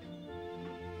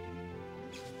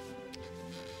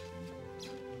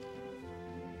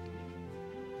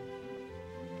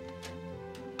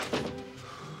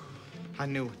 I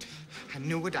knew it. I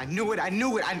knew it. I knew it. I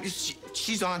knew it.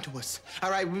 She's on to us. All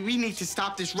right, we need to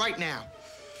stop this right now.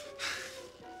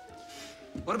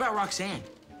 What about Roxanne?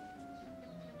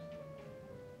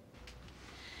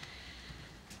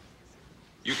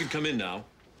 You can come in now.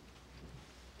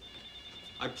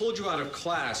 I pulled you out of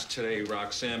class today,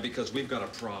 Roxanne, because we've got a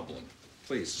problem.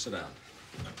 Please, sit down.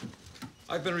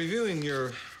 I've been reviewing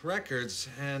your records,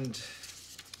 and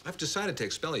I've decided to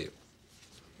expel you.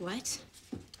 What?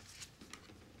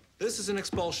 This is an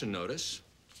expulsion notice,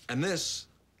 and this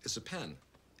is a pen.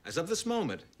 As of this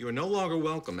moment, you are no longer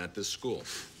welcome at this school.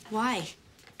 Why?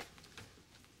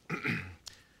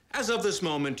 As of this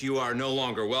moment, you are no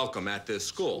longer welcome at this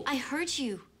school. I heard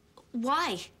you.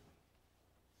 Why?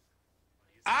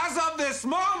 As of this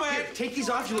moment! Here, take these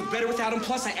off. You look better without them.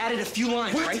 Plus, I added a few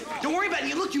lines, right? Don't worry about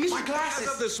it. Look, you missed your glasses.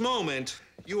 As of this moment,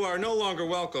 you are no longer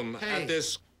welcome at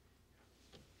this...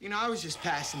 You know, I was just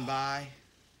passing by,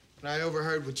 and I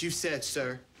overheard what you said,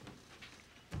 sir.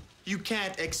 You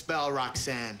can't expel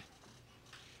Roxanne.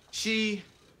 She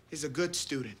is a good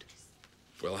student.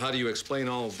 Well, how do you explain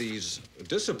all of these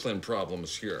discipline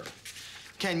problems here?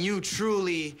 Can you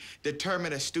truly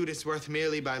determine a student's worth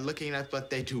merely by looking at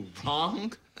what they do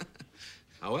wrong?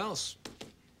 How else?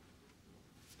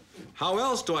 How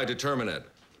else do I determine it?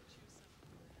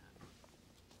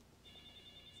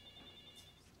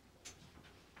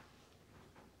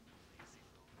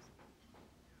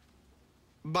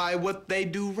 By what they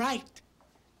do right.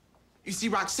 You see,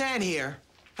 Roxanne here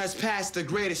has passed the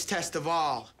greatest test of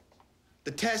all.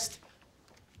 The test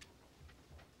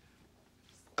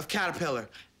of Caterpillar.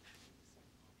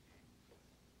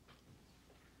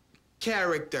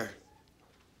 Character.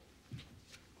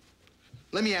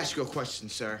 Let me ask you a question,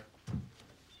 sir.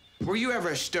 Were you ever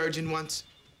a sturgeon once?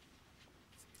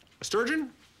 A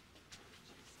sturgeon?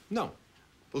 No.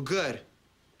 Well, good.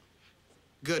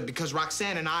 Good, because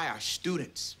Roxanne and I are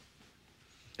students.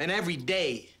 And every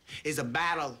day is a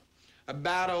battle. A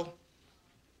battle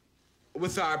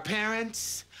with our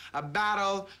parents, a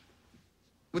battle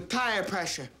with tire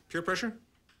pressure. Peer pressure?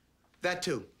 That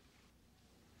too.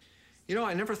 You know,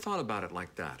 I never thought about it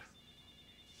like that.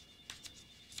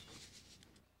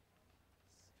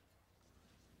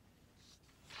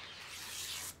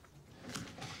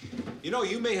 You know,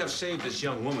 you may have saved this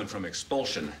young woman from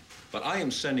expulsion, but I am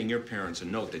sending your parents a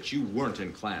note that you weren't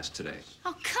in class today.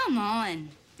 Oh, come on.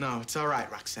 No, it's all right,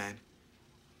 Roxanne.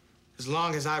 As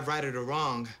long as I've righted a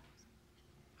wrong,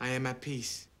 I am at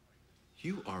peace.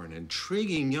 You are an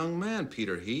intriguing young man,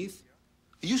 Peter Heath.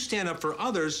 You stand up for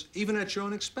others, even at your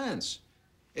own expense.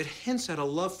 It hints at a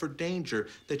love for danger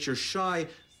that your shy,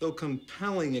 though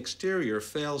compelling exterior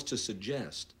fails to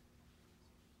suggest.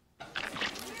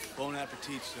 Bon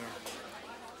appetit, sir.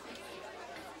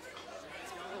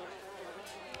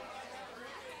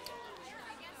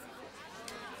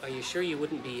 Are you sure you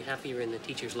wouldn't be happier in the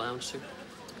teacher's lounge, sir?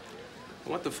 I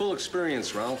want the full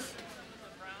experience, Ralph.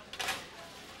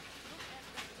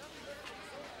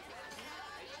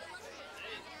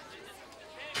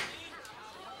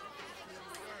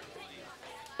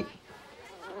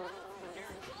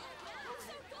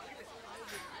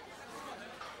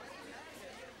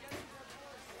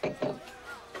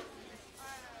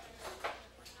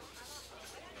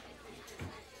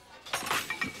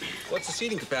 What's the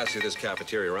seating capacity of this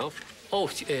cafeteria, Ralph? Oh,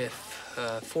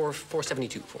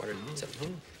 472,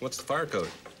 407. What's the fire code?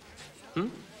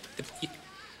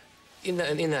 In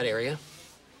that area,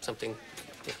 something.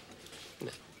 Yeah, in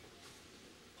that.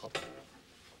 Hall.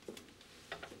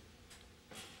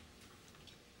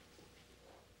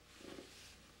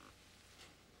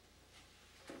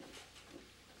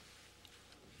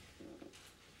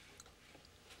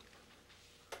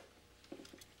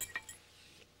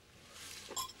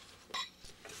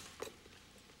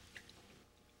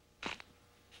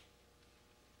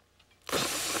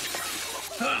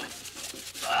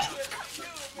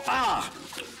 Ah!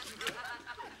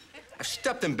 I've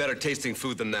stepped in better tasting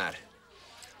food than that.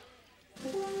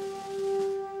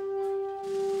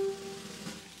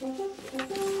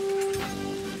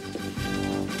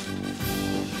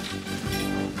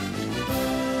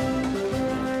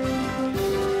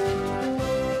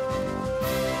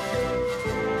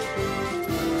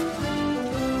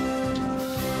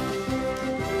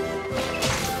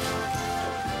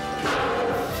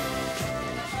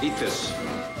 Eat this.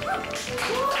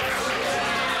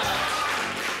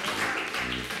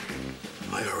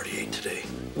 I already ate today.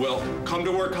 Well, come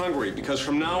to work hungry, because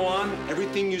from now on,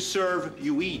 everything you serve,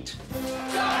 you eat.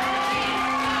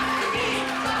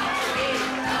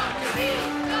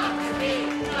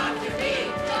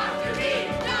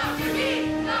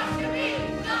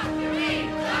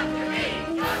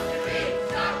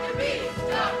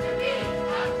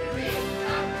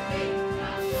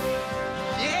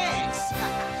 Yes!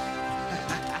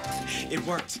 It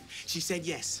worked. She said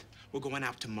yes. We're going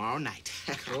out tomorrow night.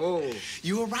 Oh.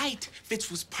 You were right. Fitz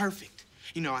was perfect.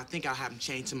 You know, I think I'll have him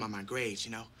change some of my grades,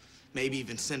 you know? Maybe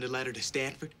even send a letter to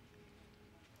Stanford.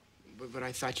 But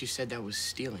I thought you said that was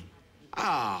stealing.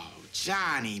 Oh,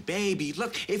 Johnny, baby,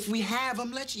 look, if we have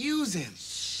him, let's use him.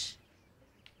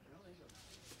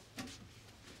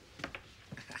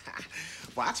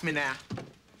 Watch me now.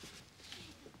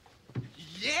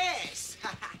 Yes!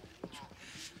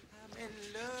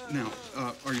 Now,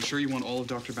 are you sure you want all of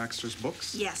Dr. Baxter's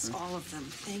books? Yes, all of them.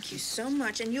 Thank you so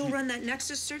much. And you'll run that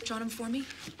Nexus search on them for me?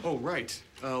 Oh, right.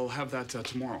 I'll have that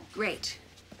tomorrow. Great.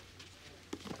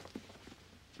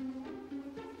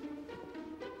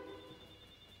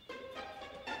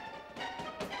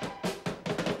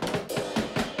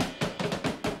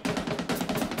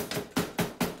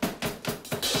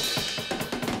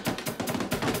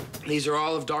 These are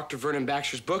all of Dr. Vernon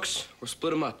Baxter's books. We'll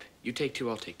split them up. You take two,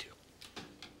 I'll take two.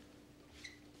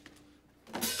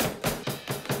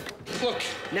 Look,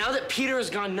 now that Peter has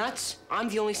gone nuts, I'm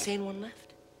the only sane one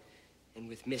left. And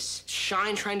with Miss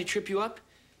Shine trying to trip you up,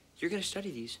 You're gonna study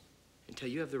these until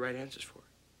you have the right answers for it.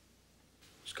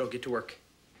 Just go get to work.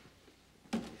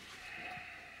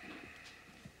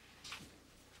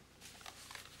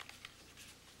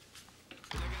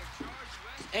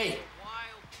 Hey!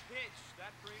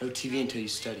 No TV until you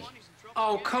study.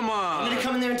 Oh, come on. I'm gonna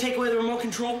come in there and take away the remote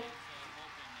control.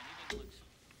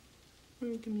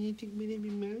 Dr.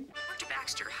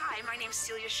 Baxter, hi, my name's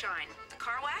Celia Shine. The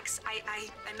car wax? I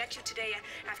met you today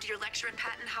after your lecture at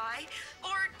Patton High.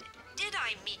 Or did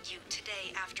I meet you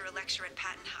today after a lecture at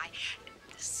Patton High?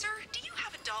 Sir, do you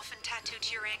have a dolphin tattoo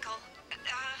to your ankle?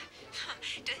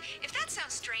 If that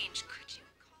sounds strange, could you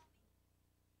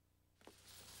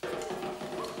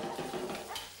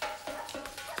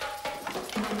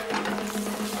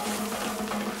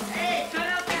Hey, cut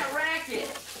out that racket!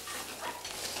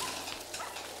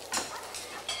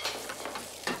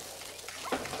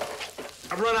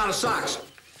 I've run out of socks.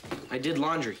 I did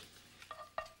laundry.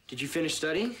 Did you finish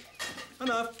studying?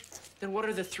 Enough. Then what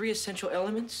are the 3 essential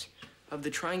elements of the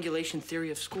triangulation theory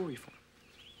of school reform?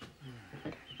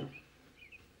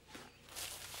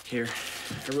 Here,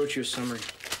 I wrote you a summary.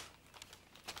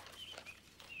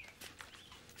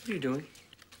 What are you doing?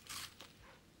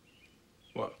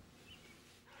 What?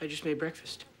 I just made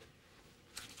breakfast.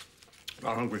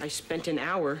 Not hungry. I spent an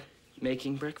hour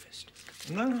making breakfast.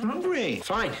 I'm not hungry.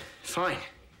 Fine, fine.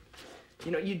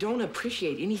 You know, you don't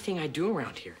appreciate anything I do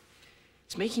around here.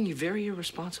 It's making you very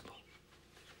irresponsible.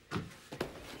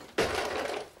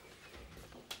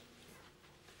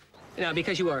 Now,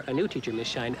 because you are a new teacher, Miss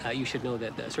Shine, you should know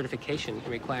that the certification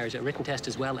requires a written test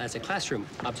as well as a classroom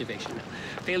observation. Now,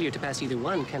 failure to pass either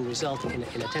one can result in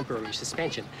a temporary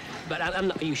suspension. But I'm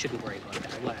not, you shouldn't worry about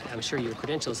that. Well, I'm sure your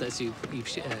credentials, as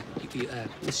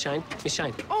Miss Shine? Miss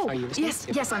Shine, Oh, are you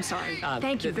listening? yes, I'm sorry.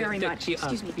 Thank you very much.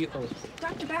 Excuse me. Oh.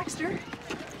 Dr. Baxter,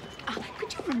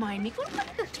 could you remind me, what are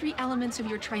the 3 elements of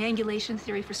your triangulation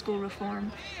theory for school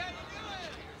reform?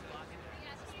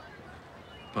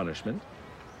 Punishment.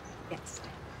 Yes.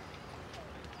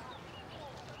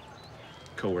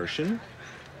 Coercion.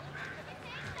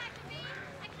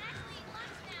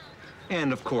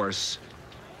 And of course,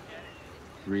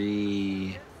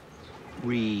 reward.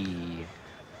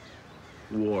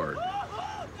 1,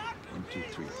 2,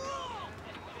 3.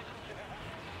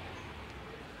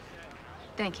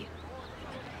 Thank you.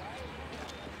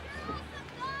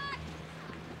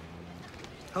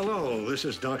 Hello, this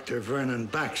is Dr. Vernon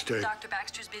Baxter. Dr.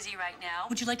 Baxter's busy right now.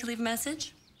 Would you like to leave a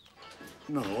message?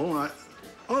 No,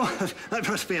 Oh, that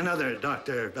must be another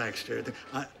Dr. Baxter.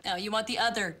 No, you want the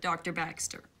other Dr.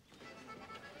 Baxter.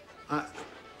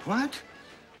 What?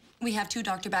 We have 2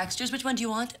 Dr. Baxters. Which one do you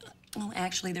want? Well,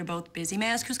 actually, they're both busy. May I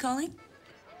ask who's calling?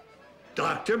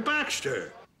 Dr.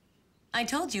 Baxter. I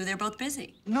told you they're both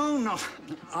busy. No.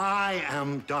 I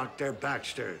am Dr.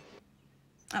 Baxter.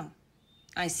 Oh,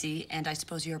 I see. And I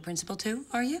suppose you're a principal, too,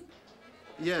 are you?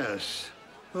 Yes.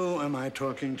 Who am I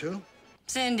talking to?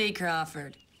 Cindy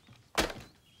Crawford.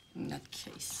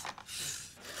 Nutcase.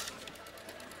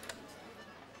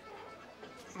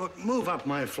 Look, move up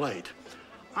my flight.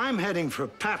 I'm heading for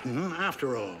Patton,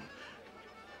 after all.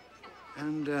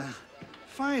 And,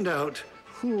 find out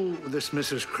who this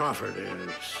Mrs. Crawford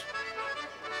is.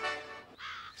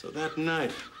 So that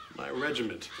night, my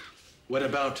regiment went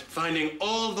about finding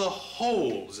all the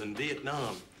holes in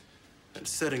Vietnam and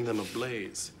setting them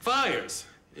ablaze. Fires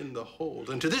in the hold.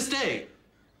 And to this day,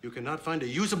 you cannot find a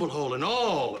usable hole in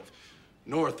all of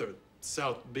North or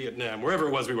South Vietnam, wherever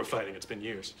it was we were fighting. It's been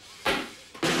years.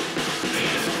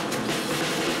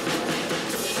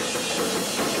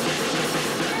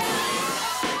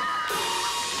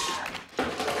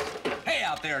 Hey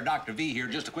out there, Dr. V here.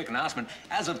 Just a quick announcement.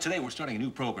 As of today, we're starting a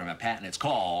new program at Patton. It's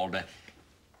called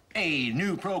A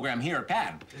New Program Here at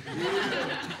Patton.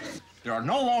 There are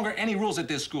no longer any rules at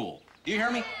this school. Do you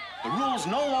hear me? The rules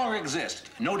no longer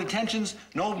exist. No detentions,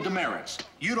 no demerits.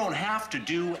 You don't have to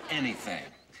do anything.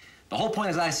 The whole point,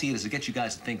 as I see it, is to get you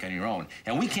guys to think on your own.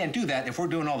 And we can't do that if we're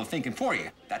doing all the thinking for you.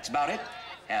 That's about it.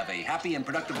 Have a happy and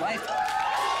productive life.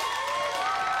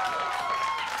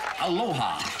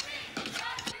 Aloha.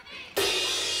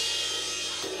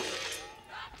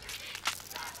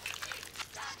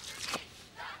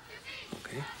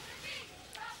 Okay.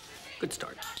 Good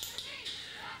start.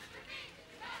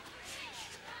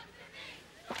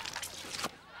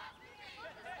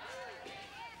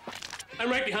 I'm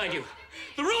right behind you.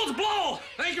 The rules blow!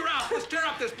 Thank you, Ralph. Let's tear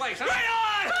up this place, huh? Right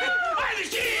on! I'm the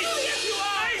cheese! Yes, you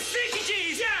are! I'm stinky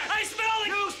cheese! Yeah! I smell the...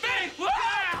 You stink!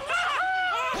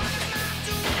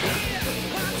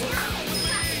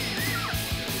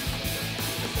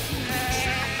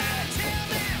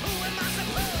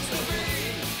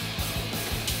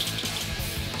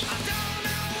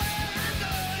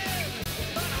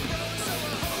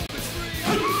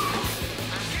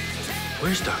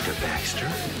 Where's Dr.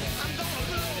 Baxter?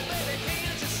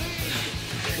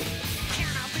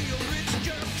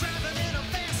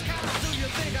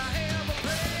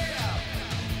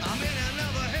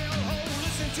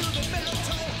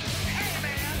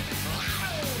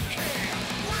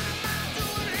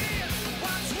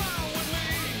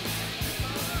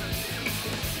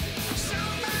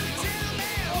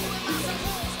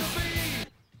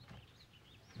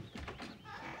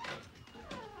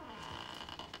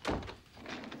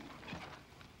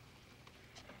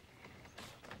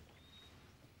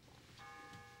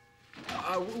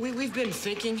 We've been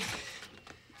thinking.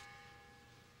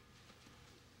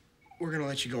 We're gonna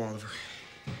let you go, Oliver.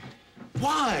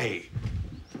 Why?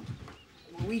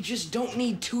 We just don't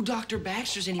need 2 Dr.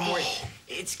 Baxters anymore. Oh.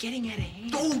 It's getting out of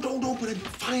hand. No, but I'm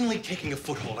finally taking a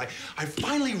foothold. I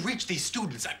finally reached these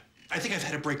students. I think I've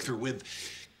had a breakthrough with,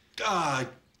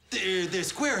 the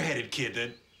square-headed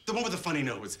kid, the one with the funny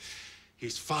nose.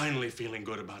 He's finally feeling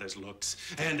good about his looks.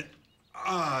 And,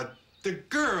 the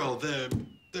girl,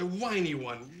 the whiny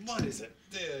one, what is it?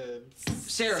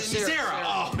 Sarah.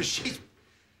 Oh, she's...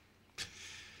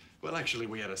 Well, actually,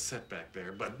 we had a setback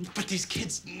there, but these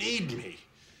kids need me.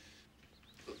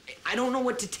 I don't know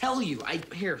what to tell you.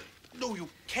 Here. No, you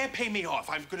can't pay me off.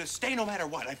 I'm gonna stay no matter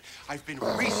what. I've been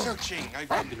researching.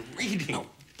 I've been reading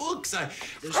books.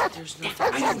 There's nothing.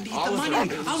 I don't need the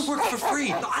money. I'll work for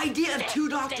free. The idea of 2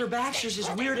 Dr. Baxters is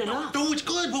weird enough. No, it's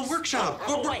good. We'll workshop.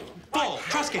 Ball,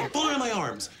 trust game, ball in my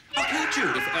arms. I'll catch you.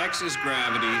 If X is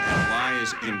gravity and Y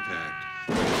is impact,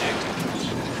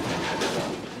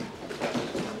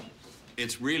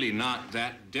 it's really not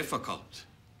that difficult.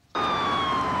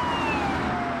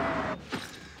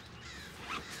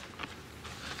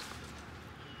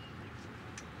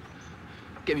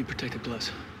 Get me protective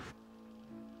gloves.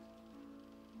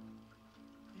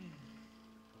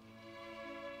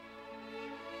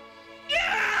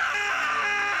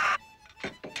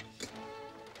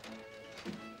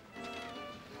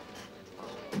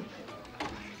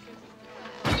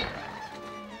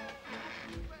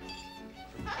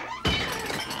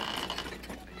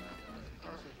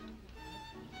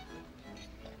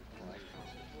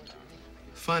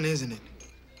 Fun, isn't it?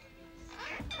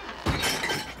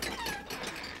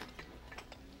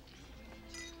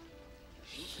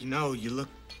 You know, you look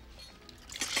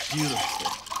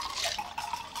beautiful.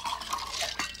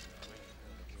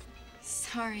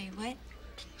 Sorry, what?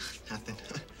 Nothing.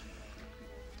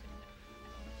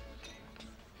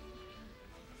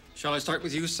 Shall I start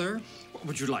with you, sir? What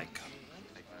would you like?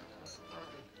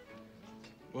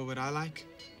 What would I like?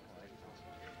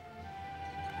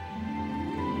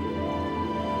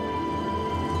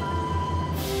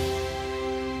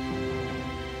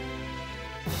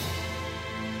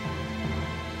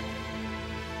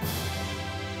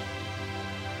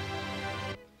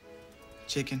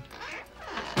 Chicken.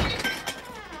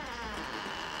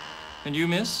 And you,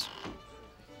 miss?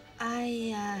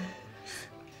 I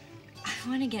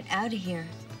want to get out of here.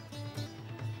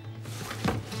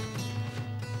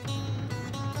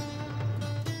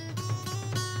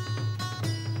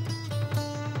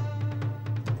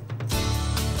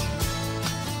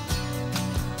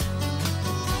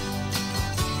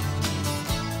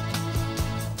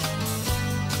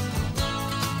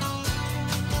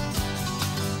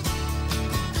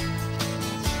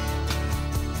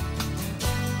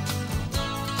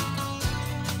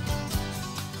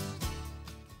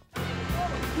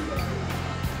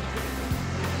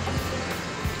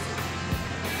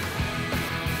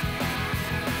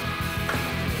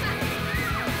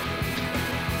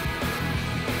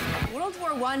 World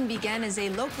War I began as a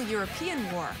local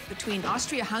European war between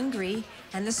Austria-Hungary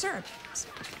and the Serbs.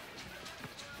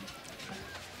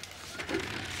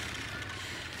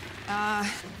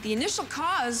 The initial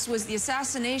cause was the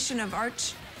assassination of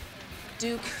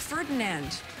Archduke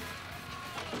Ferdinand.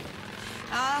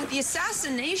 The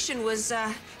assassination was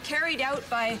carried out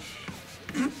by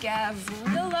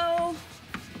Gavrilo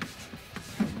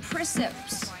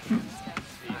Princips.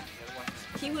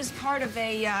 He was part of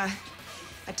a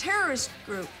terrorist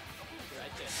group.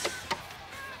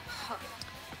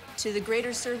 To the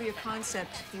Greater Serbia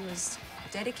concept, he was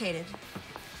dedicated.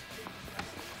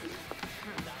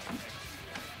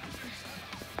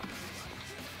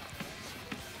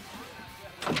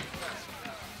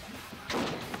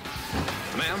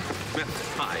 Ma'am,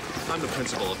 hi. I'm the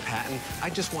principal of Patton. I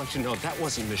just want you to know that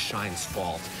wasn't Miss Shine's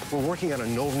fault. We're working on a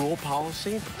no-rule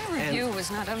policy. My review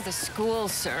was not of the school,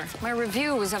 sir. My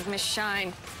review was of Miss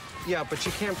Shine. Yeah, but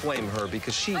you can't blame her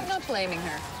because she... I'm not blaming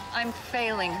her. I'm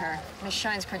failing her. Miss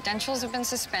Shine's credentials have been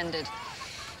suspended.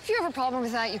 If you have a problem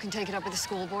with that, you can take it up with the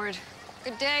school board.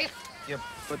 Good day. Yeah,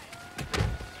 but...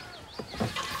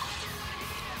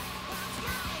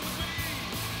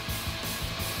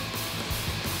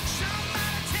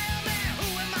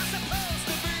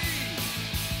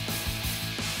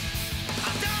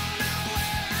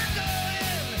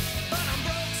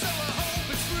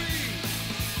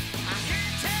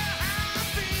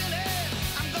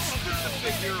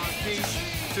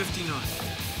 59.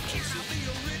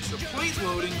 The plate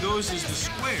loading goes as the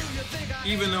square,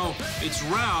 even though it's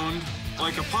round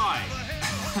like a pie.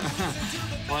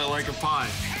 like a pie.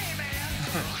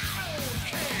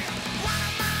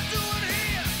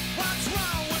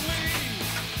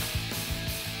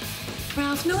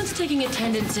 Ralph, no one's taking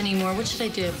attendance anymore. What should I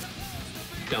do?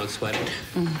 Don't sweat it.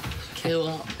 Okay,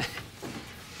 well.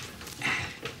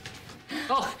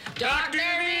 Oh, Dr.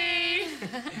 V!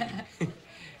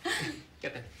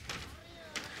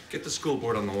 Get the school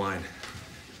board on the line.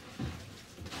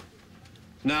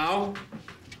 Now.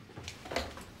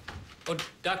 Oh,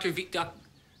 Dr. V,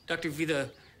 Dr. V, the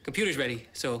computer's ready,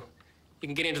 so you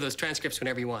can get into those transcripts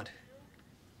whenever you want.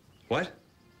 What?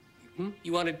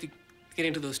 You wanted to get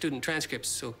into those student transcripts,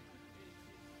 so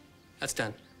that's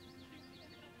done.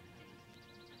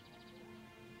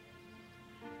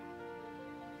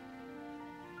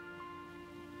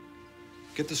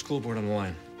 Get the school board on the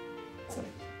line.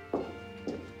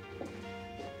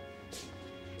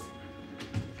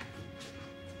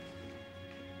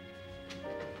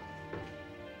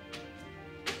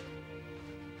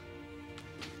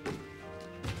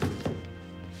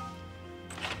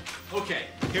 Okay,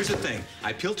 here's the thing.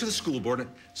 I appealed to the school board.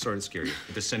 Sorry to scare you.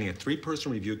 They're sending a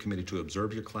 3-person review committee to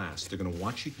observe your class. They're going to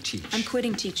watch you teach. I'm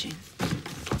quitting teaching.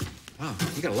 Wow,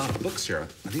 you got a lot of books here.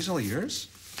 Are these all yours?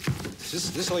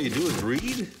 Is this all you do is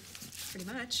read? Pretty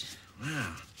much.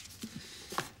 Wow.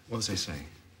 What was I saying?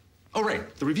 Oh,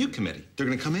 right, the review committee. They're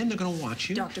going to come in, they're going to watch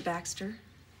you. Dr. Baxter,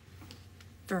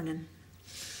 Vernon,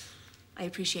 I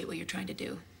appreciate what you're trying to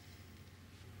do,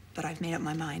 but I've made up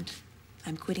my mind.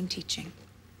 I'm quitting teaching.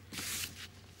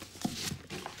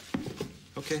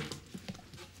 Okay.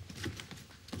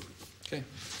 Okay.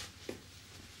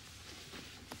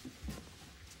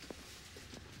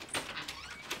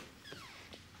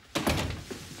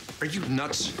 Are you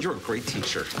nuts? You're a great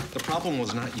teacher. The problem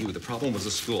was not you. The problem was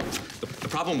the school. The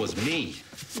problem was me.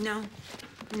 No.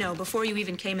 No, before you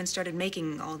even came and started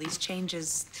making all these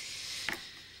changes,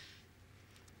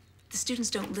 the students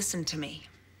don't listen to me.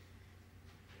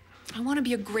 I want to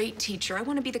be a great teacher. I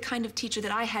want to be the kind of teacher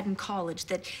that I had in college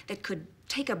that could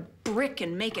take a brick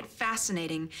and make it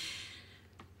fascinating.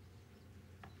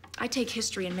 I take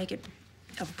history and make it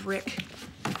a brick.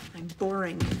 I'm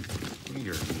boring.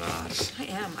 You're not. I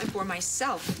am. I bore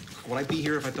myself. Would I be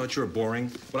here if I thought you were boring?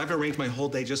 Would I have arranged my whole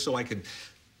day just so I could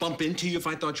bump into you if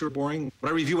I thought you were boring? Would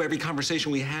I review every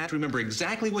conversation we had, remember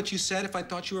exactly what you said if I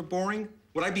thought you were boring?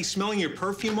 Would I be smelling your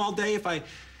perfume all day if I...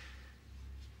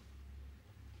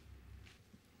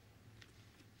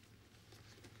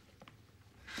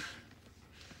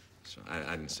 So I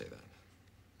didn't say that.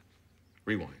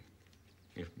 Rewind.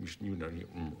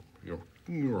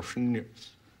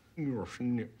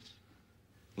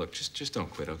 Look, just don't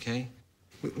quit, okay?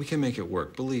 We can make it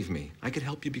work, believe me. I could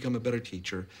help you become a better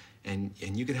teacher, and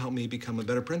you could help me become a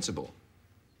better principal.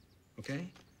 Okay?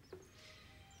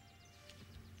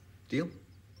 Deal?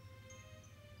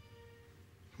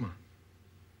 Come on.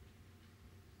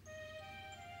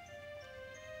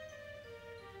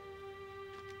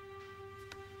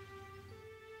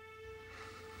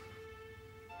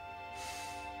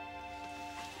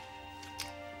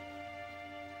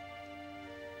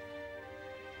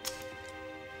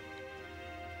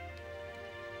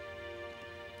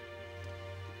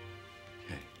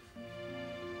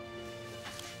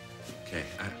 Okay,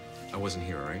 I wasn't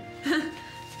here, all right? Okay.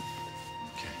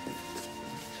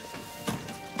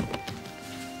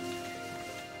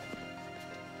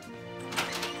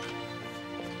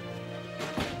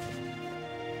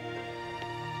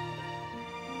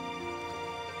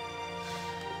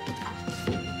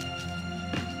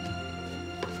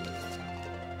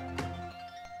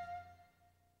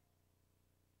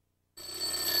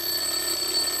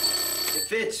 Hey,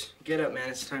 Fitz, get up, man.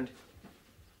 It's time to...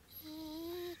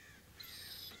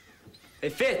 Hey,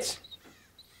 Fitz!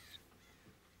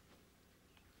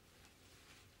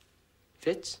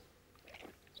 Fitz?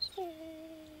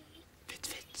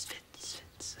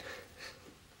 Fitz.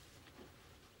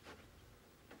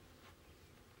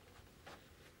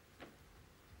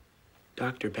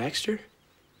 Dr. Baxter?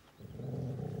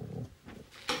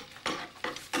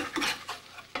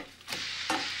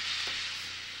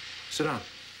 Sit down.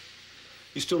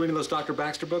 You still reading those Dr.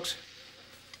 Baxter books?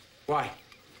 Why?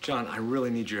 John, I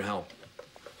really need your help.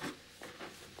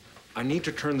 I need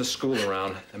to turn the school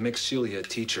around and make Celia a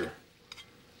teacher.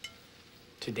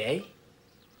 Today?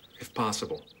 If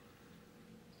possible.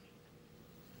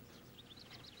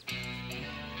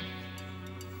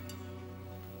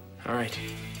 All right,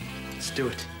 let's do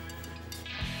it.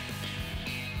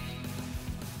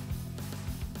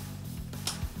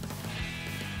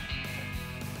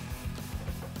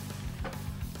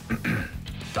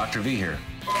 Dr. V here.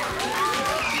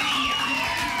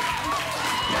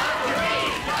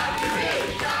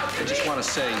 I just want to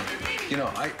say, you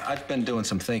know, I've been doing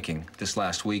some thinking this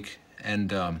last week,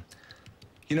 and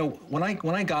you know, when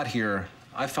I got here,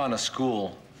 I found a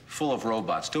school full of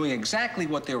robots doing exactly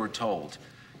what they were told.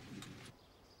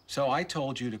 So I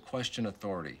told you to question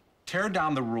authority, tear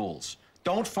down the rules,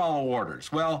 don't follow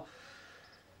orders. Well,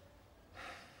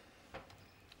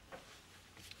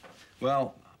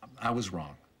 I was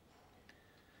wrong.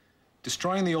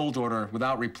 Destroying the old order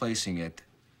without replacing it,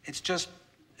 it's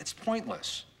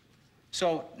pointless.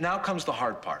 So now comes the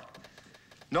hard part.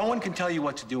 No one can tell you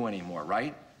what to do anymore,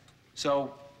 right?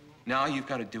 So now you've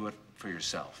got to do it for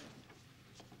yourself.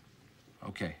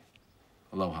 Okay.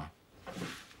 Aloha.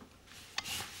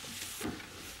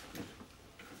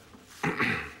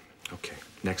 Okay,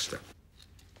 next step.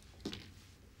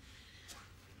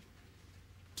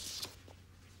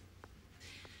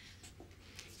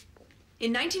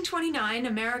 In 1929,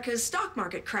 America's stock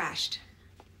market crashed.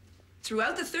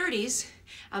 Throughout the 30s,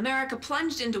 America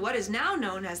plunged into what is now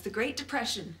known as the Great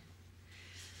Depression.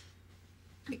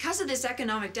 Because of this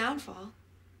economic downfall,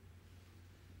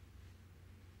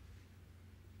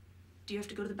 do you have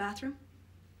to go to the bathroom?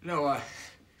 No, I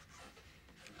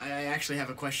actually have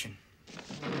a question.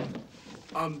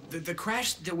 The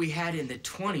crash that we had in the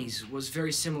 20s was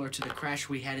very similar to the crash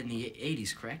we had in the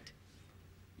 80s, correct?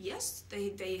 Yes,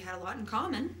 they had a lot in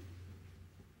common.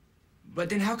 But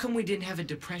then how come we didn't have a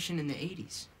depression in the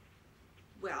 80s?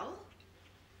 Well,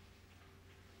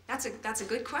 that's a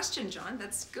good question, John.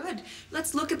 That's good.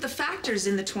 Let's look at the factors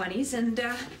in the 20s and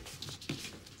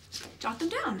jot them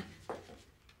down.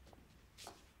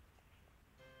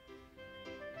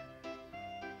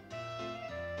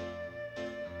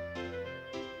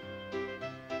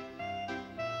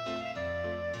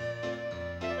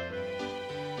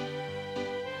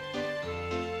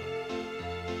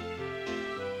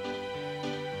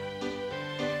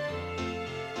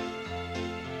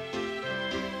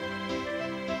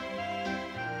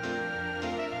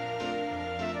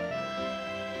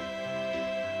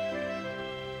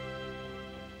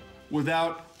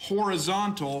 Without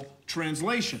horizontal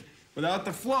translation. Without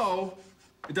the flow,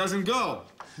 it doesn't go.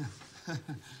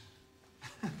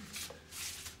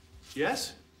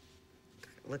 Yes?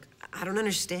 Look, I don't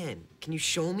understand. Can you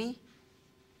show me?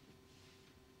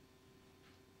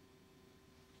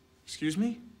 Excuse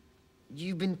me?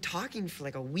 You've been talking for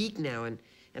like a week now, and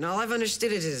all I've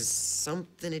understood is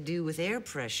something to do with air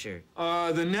pressure.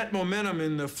 The net momentum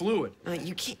in the fluid.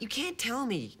 You can't tell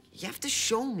me. You have to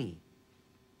show me.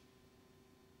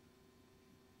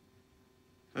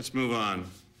 Let's move on.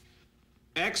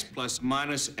 X plus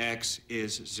minus X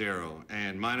is 0,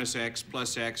 and minus X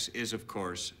plus X is, of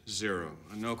course, 0.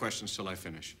 No questions till I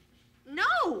finish.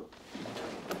 No!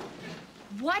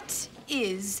 What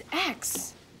is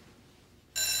X?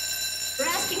 They're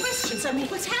asking questions. I mean,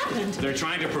 what's happened? They're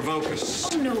trying to provoke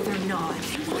us. Oh, no, they're not.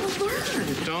 They want to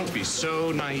learn. Don't be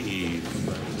so naive.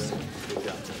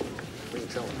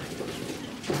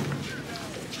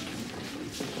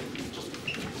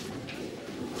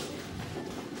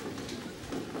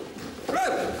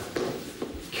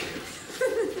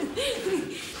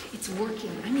 It's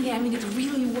working. I mean, it's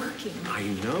really working. I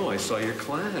know. I saw your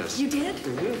class. You did?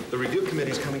 Mm-hmm. The review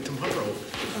committee's coming tomorrow.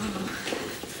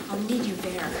 Oh, I'll need you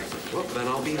there. Well, then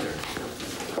I'll be there.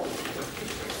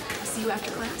 I'll see you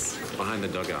after class. Behind the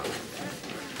dugout.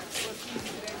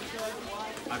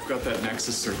 I've got that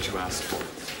Nexus search you asked for.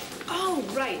 Oh,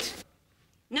 right.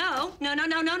 No.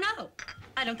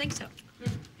 I don't think so.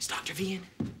 Is Dr. V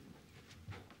in?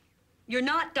 You're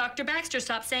not Dr. Baxter.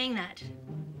 Stop saying that.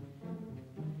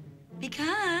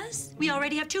 Because we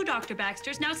already have 2 Dr.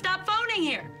 Baxters. Now stop phoning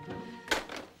here.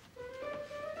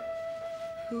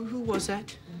 Who was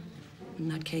that?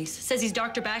 Nutcase. Says he's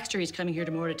Dr. Baxter. He's coming here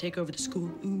tomorrow to take over the school.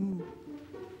 Ooh.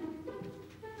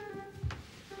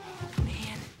 Oh,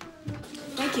 man.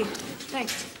 Thank you.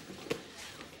 Thanks.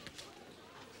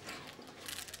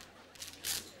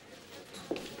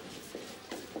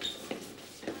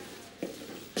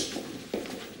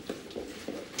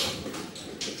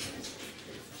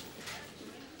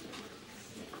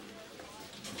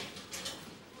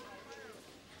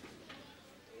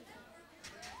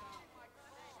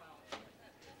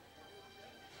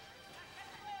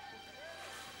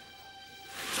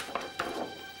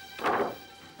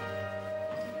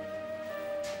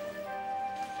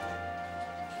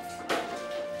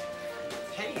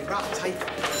 Ralph, tight.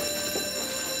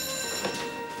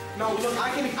 No, look, I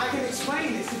can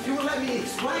explain this if you will let me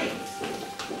explain.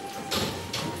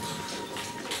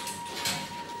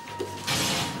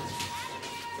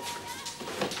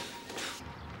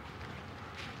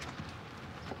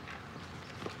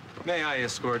 May I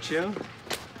escort you?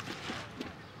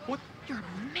 You're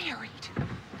married.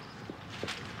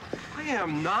 I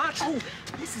am not. Oh,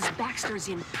 Mrs. Baxter's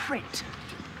in print.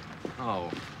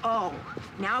 Oh. Oh,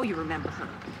 now you remember her.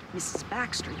 Mrs.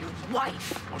 Baxter, your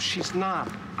wife. Oh, she's not.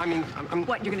 I mean, I'm...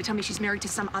 What, you're gonna tell me she's married to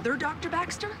some other Dr.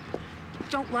 Baxter?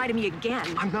 Don't lie to me again.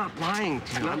 I'm not lying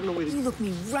to you. I don't know where You look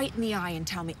me right in the eye and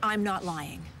tell me I'm not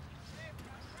lying.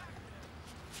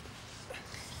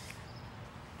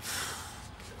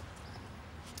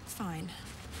 Fine.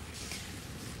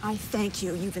 I thank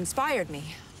you. You've inspired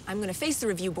me. I'm gonna face the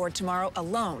review board tomorrow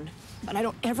alone. But I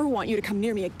don't ever want you to come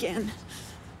near me again.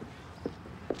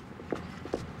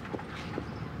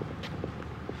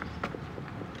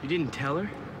 You didn't tell her?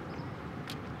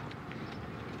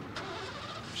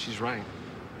 She's right.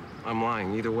 I'm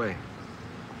lying either way.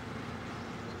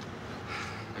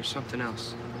 There's something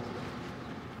else.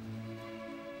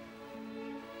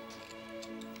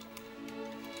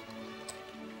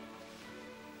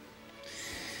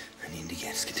 I need to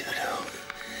get Skedaddle.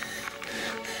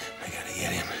 I gotta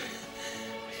get him.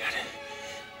 I gotta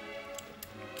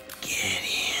get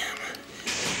him.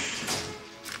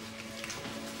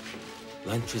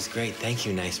 Lunch was great. Thank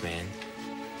you, nice man.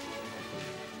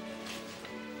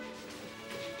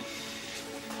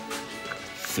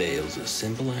 Fails a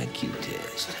simple IQ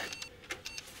test.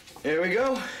 There we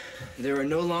go. There are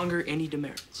no longer any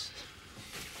demerits.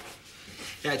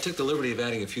 Yeah, I took the liberty of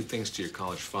adding a few things to your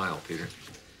college file, Peter.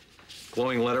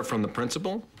 Glowing letter from the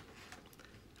principal.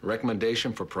 A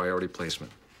recommendation for priority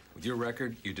placement. With your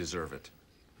record, you deserve it.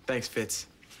 Thanks, Fitz.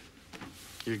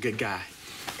 You're a good guy.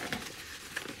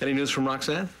 Any news from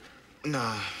Roxanne?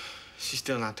 Nah, she's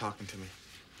still not talking to me.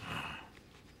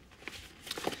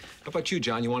 How about you,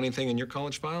 John? You want anything in your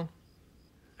college file?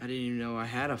 I didn't even know I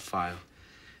had a file.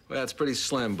 Well, it's pretty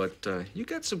slim, but you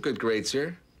got some good grades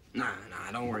here. Nah,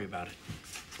 don't worry about it.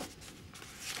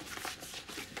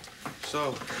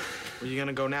 So, where you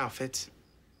gonna go now, Fitz?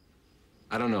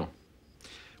 I don't know.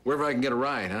 Wherever I can get a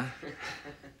ride, huh?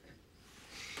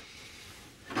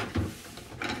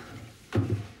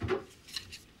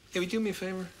 Hey, would you do me a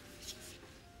favor?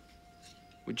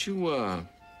 Would you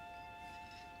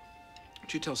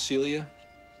tell Celia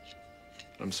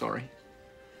I'm sorry?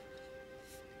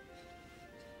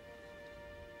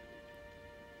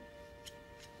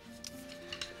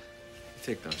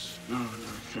 Take those. No.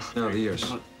 No, they're yours.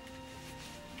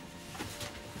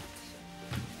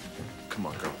 Come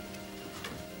on, girl.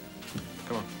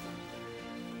 Come on.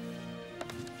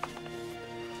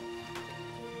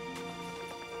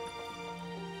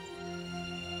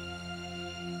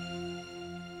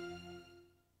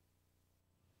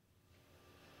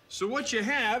 So what you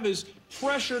have is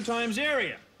pressure times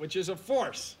area, which is a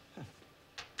force.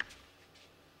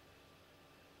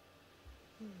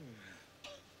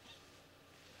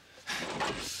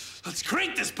 Let's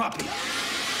crank this puppy.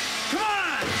 Come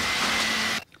on!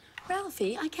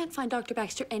 Ralphie, I can't find Dr.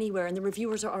 Baxter anywhere, and the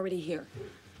reviewers are already here.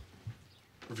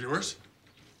 Reviewers?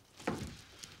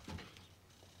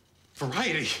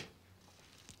 Variety.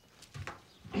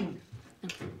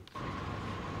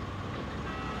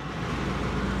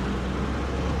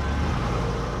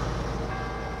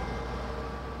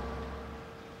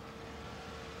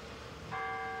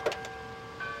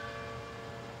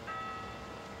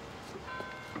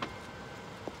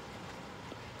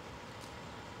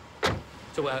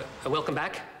 So, welcome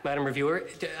back, Madam Reviewer.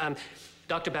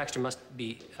 Dr. Baxter must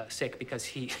be sick because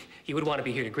he would want to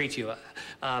be here to greet you.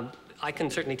 I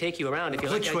can certainly take you around if you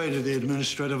like. Which way to the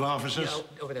administrative offices?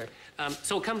 Yeah, over there.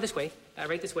 So come this way,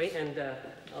 right this way, and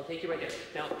I'll take you right there.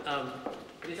 Now,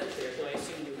 it is upstairs, so I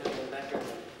assume you have a background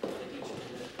on the teacher.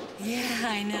 Yeah,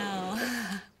 I know.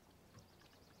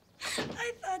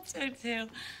 I thought so too.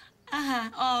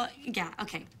 Oh, yeah.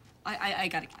 Okay. I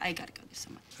gotta go this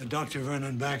somewhere. Dr.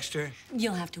 Vernon Baxter?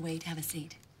 You'll have to wait. Have a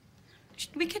seat.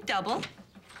 We could double.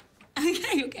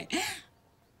 Okay.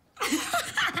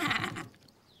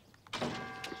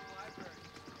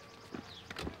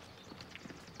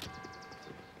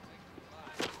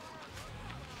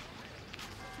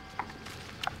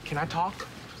 Can I talk?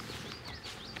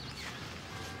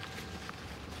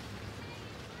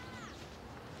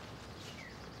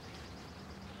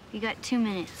 You got 2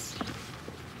 minutes.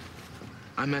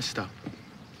 I messed up.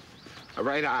 All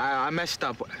right, I messed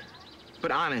up.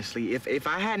 But honestly, if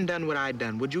I hadn't done what I'd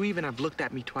done, would you even have looked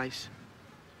at me twice?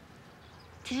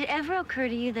 Did it ever occur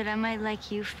to you that I might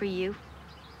like you for you?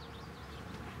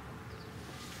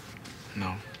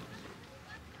 No.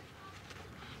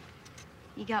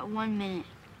 You got 1 minute.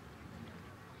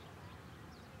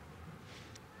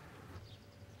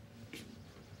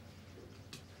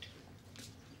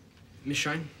 Miss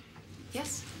Shine?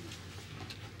 Yes?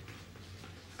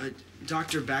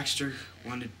 Dr. Baxter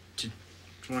wanted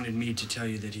me to tell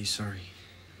you that he's sorry.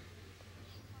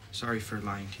 Sorry for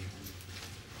lying to you.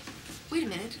 Wait a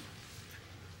minute.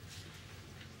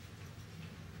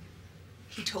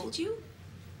 He told you?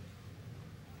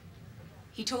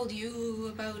 He told you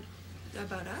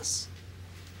about us?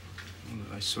 Well,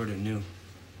 I sort of knew.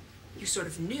 You sort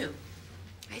of knew.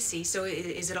 I see. So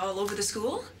is it all over the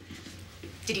school?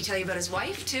 Did he tell you about his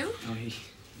wife, too? No, he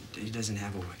doesn't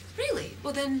have a wife. Really?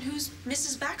 Well, then who's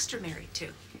Mrs. Baxter married to?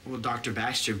 Well, Dr.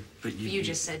 Baxter, but You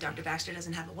just said Dr. Baxter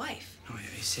doesn't have a wife. No, I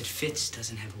said Fitz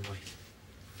doesn't have a wife.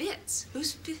 Fitz?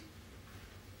 Who's Fitz?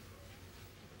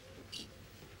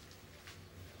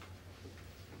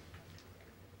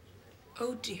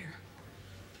 Oh, dear.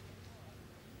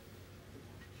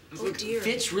 Oh, Look, dear.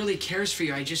 Fitz really cares for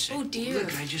you. I just... Oh, dear.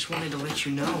 Look, I just wanted to let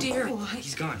you know. Oh, dear.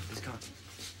 He's gone. He's gone.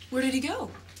 Where did he go?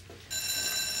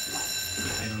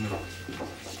 I don't know.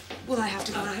 Well, I have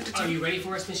to go. I have to tell Are you ready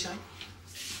for us, Miss Shine?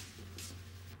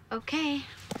 Okay,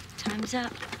 time's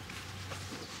up.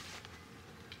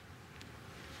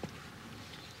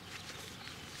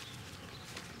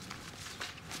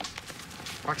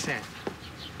 Roxanne,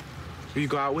 will you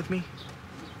go out with me?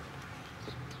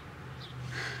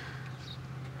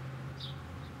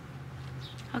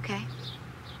 Okay,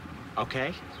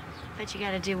 Okay. but you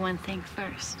gotta do one thing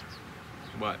first.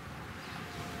 What?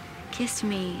 Kiss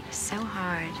me so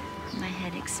hard, my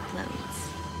head explodes.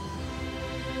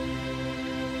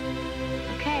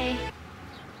 Okay.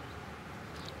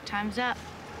 Time's up.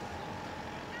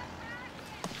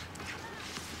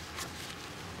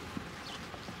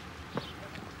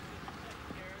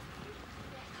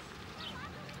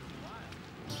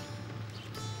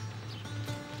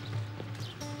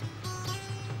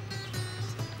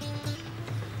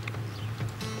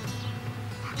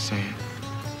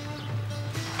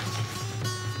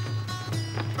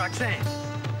 Roxanne.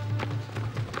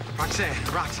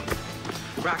 Roxanne. Roxanne.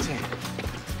 Roxanne.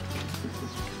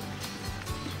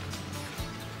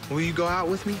 Will you go out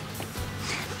with me?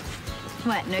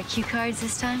 What, no cue cards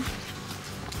this time?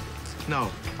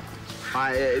 No.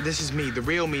 This is me, the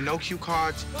real me, no cue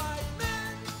cards.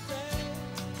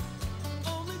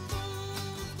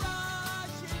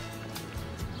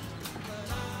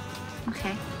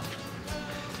 Okay.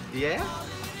 Yeah?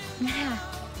 Yeah.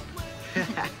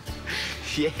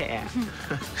 Yeah.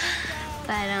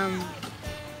 But,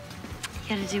 you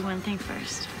gotta do one thing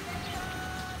first.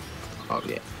 Oh,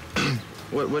 yeah.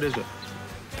 What is it?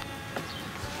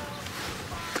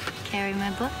 Carry my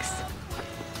books.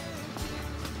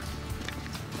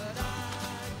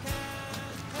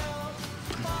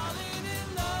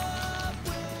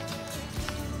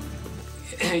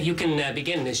 You can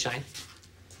begin, Miss Shine.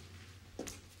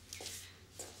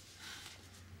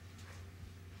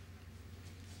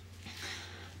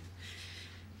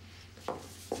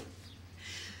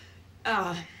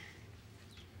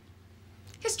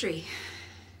 History.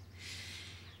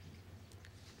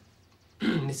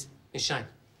 Miss Shine.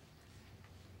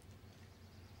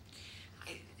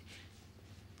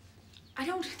 I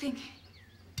don't think...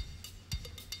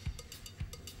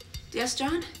 Yes,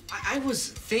 John? I was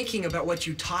thinking about what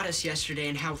you taught us yesterday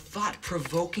and how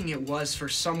thought-provoking it was for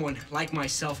someone like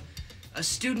myself, a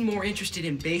student more interested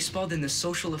in baseball than the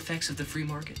social effects of the free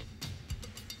market.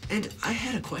 And I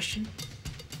had a question.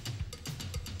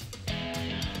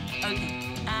 Okay.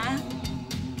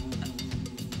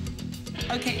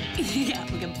 Okay. Yeah,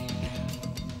 we can.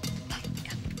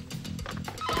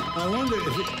 I wonder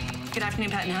if it... Good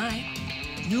afternoon, Patton High.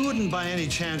 You wouldn't by any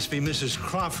chance be Mrs.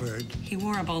 Crawford. He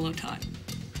wore a bolo tie.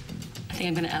 I think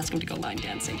I'm gonna ask him to go line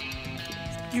dancing.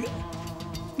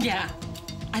 Yeah,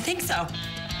 I think so.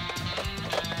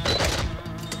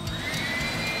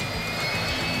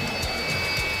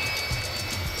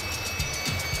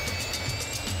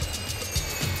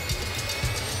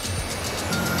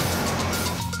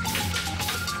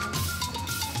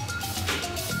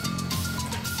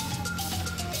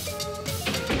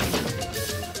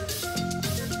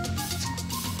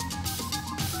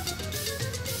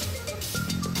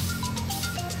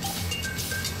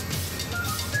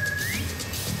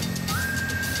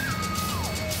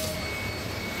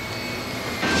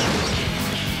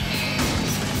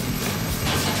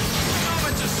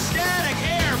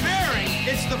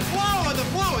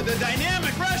 The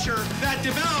dynamic pressure that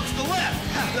develops the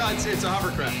lift. It's a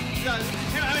hovercraft.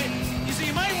 I mean, you see,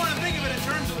 you might want to think of it in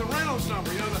terms of the Reynolds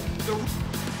number. You know, the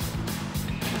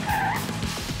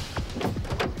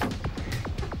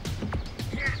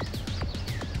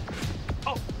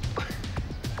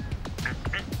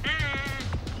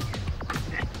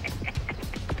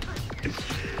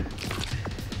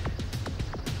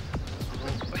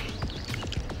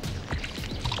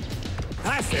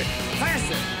Faster!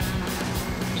 Faster!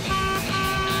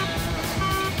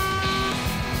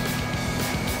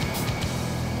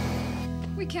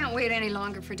 We can't wait any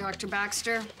longer for Dr.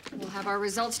 Baxter. We'll have our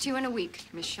results to you in a week.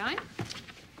 Miss Shine?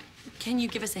 Can you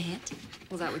give us a hint?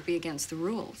 Well, that would be against the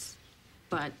rules.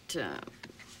 But,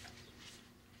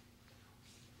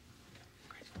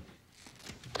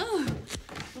 Oh.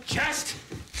 Just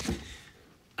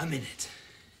a minute.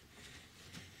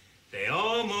 They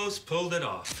almost pulled it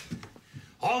off.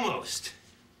 Almost.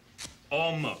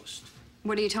 Almost.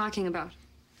 what are you talking about?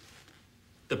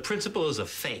 The principal is a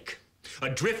fake. A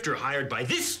drifter hired by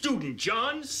this student,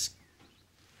 John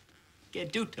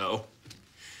Scaduto,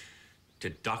 to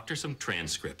doctor some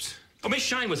transcripts. Oh, Miss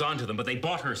Shine was onto them, but they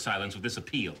bought her silence with this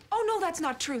appeal. Oh, no, that's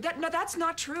not true. That's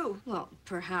not true. Well,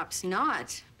 perhaps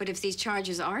not. But if these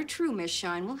charges are true, Miss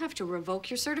Shine, we'll have to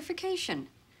revoke your certification.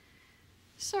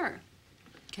 Sir,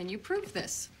 can you prove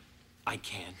this? I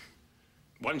can.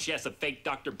 Why don't you ask the fake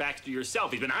Dr. Baxter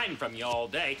yourself? He's been hiding from you all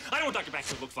day. I know what Dr.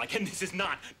 Baxter looks like, and this is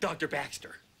not Dr.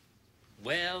 Baxter.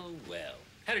 Well, well.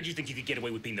 How did you think you could get away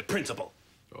with being the principal?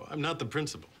 Oh, I'm not the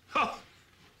principal. Oh.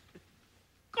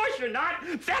 Of course you're not.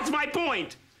 That's my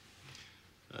point.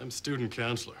 I'm student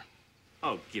counselor.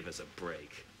 Oh, give us a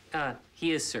break.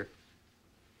 He is, sir.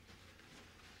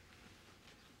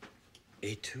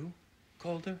 A2,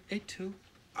 Calder? A2?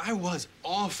 I was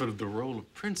offered the role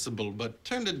of principal, but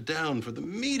turned it down for the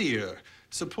meatier,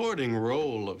 supporting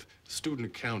role of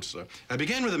student counselor. I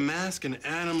began with a mask and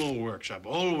animal workshop.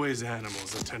 Always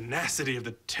animals, the tenacity of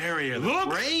the terrier, the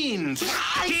brains.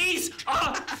 He's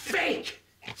a fake!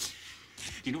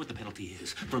 You know what the penalty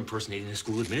is for impersonating a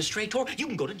school administrator? You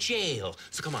can go to jail.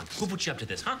 So come on, who put you up to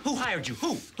this, huh? Who hired you?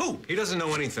 Who? He doesn't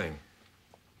know anything.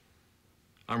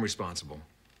 I'm responsible.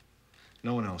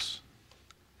 No one else.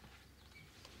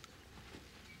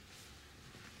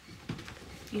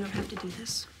 You don't have to do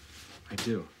this. I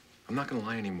do. I'm not gonna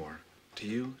lie anymore. To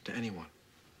you, to anyone.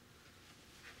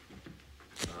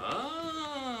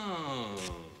 Oh.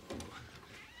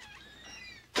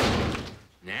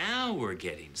 Now we're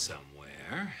getting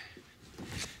somewhere.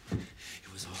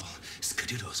 It was all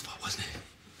Scaduto's fault, wasn't it?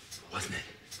 Wasn't it?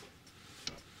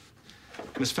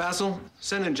 Miss Fassel,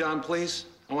 send in John, please.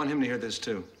 I want him to hear this,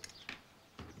 too.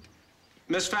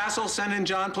 Miss Fassel, send in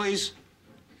John, please.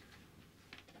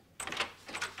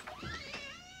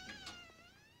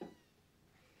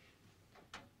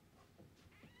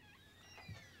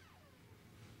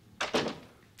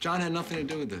 John had nothing to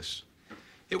do with this.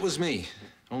 It was me,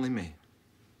 only me.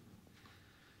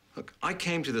 Look, I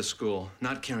came to this school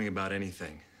not caring about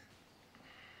anything.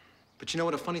 But you know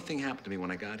what? A funny thing happened to me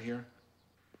when I got here.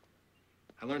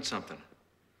 I learned something.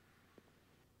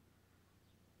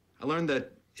 I learned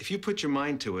that if you put your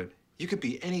mind to it, you could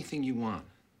be anything you want.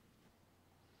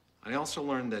 I also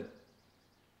learned that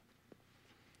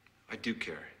I do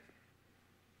care.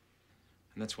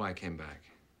 And that's why I came back.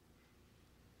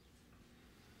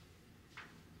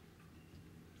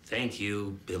 Thank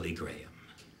you, Billy Graham.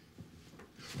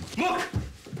 Look!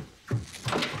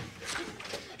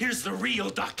 Here's the real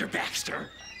Dr. Baxter.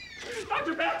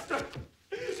 Dr. Baxter!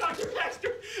 Dr.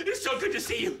 Baxter! It's so good to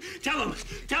see you. Tell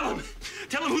him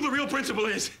who the real principal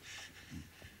is.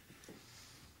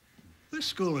 This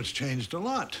school has changed a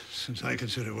lot since I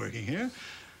considered working here.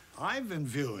 I've been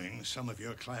viewing some of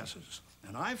your classes,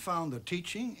 and I've found the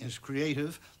teaching is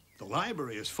creative, the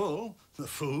library is full, the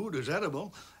food is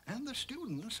edible, and the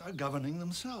students are governing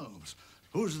themselves.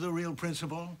 Who's the real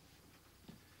principal?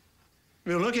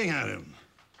 You're looking at him.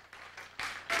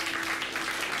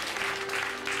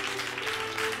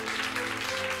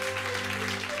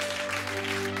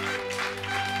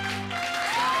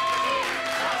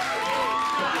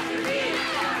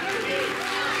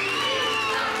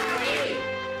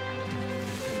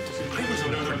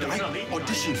 I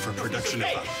auditioned for production of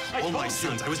All My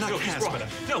Sons. I was not cast, but...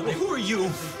 No, well, who are you?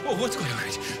 Well, what's going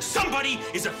on? Somebody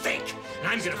is a fake, and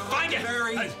I'm gonna find it.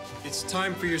 Barry, it's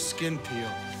time for your skin peel.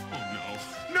 Oh,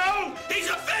 no. No! He's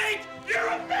a fake! You're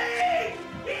a fake!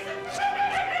 He's a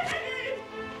fake!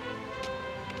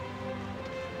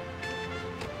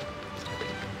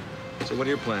 So what are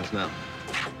your plans now?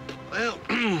 Well,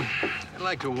 I'd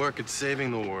like to work at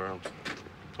saving the world.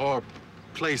 Or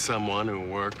play someone who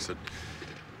works at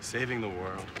saving the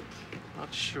world.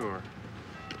 Not sure.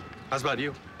 How's about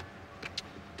you?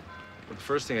 Well, the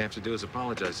first thing I have to do is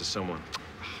apologize to someone.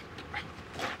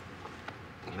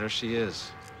 And there she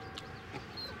is.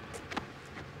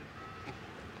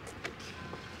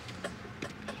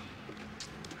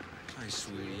 Hi,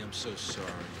 sweetie. I'm so sorry.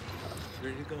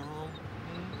 Ready to go home?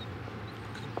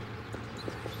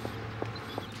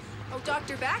 Oh,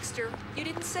 Dr. Baxter, you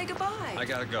didn't say goodbye. I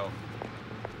gotta go.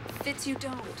 fits, you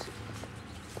don't.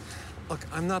 Look,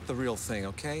 I'm not the real thing,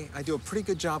 okay? I do a pretty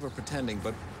good job of pretending,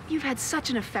 but You've had such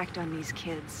an effect on these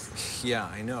kids. yeah,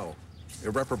 I know.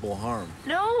 Irreparable harm.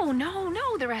 No, no,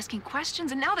 no. They're asking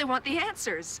questions, and now they want the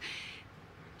answers.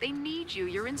 They need you.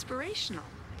 You're inspirational.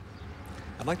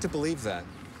 I'd like to believe that,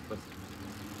 but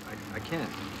I can't.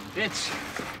 Vince,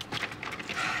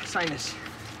 sign this.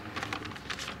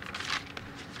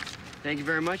 Thank you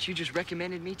very much. You just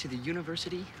recommended me to the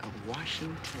University of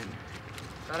Washington.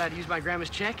 Thought I'd use my grandma's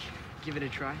check, give it a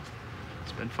try.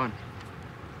 It's been fun.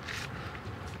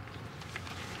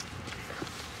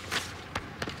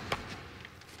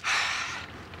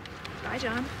 Bye,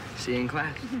 John. See you in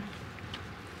class.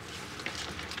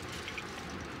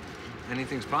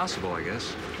 Anything's possible, I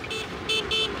guess.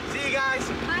 See you guys.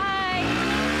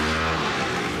 Bye.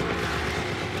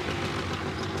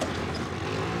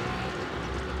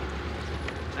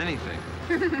 Anything.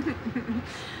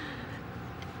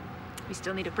 We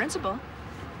still need a principal.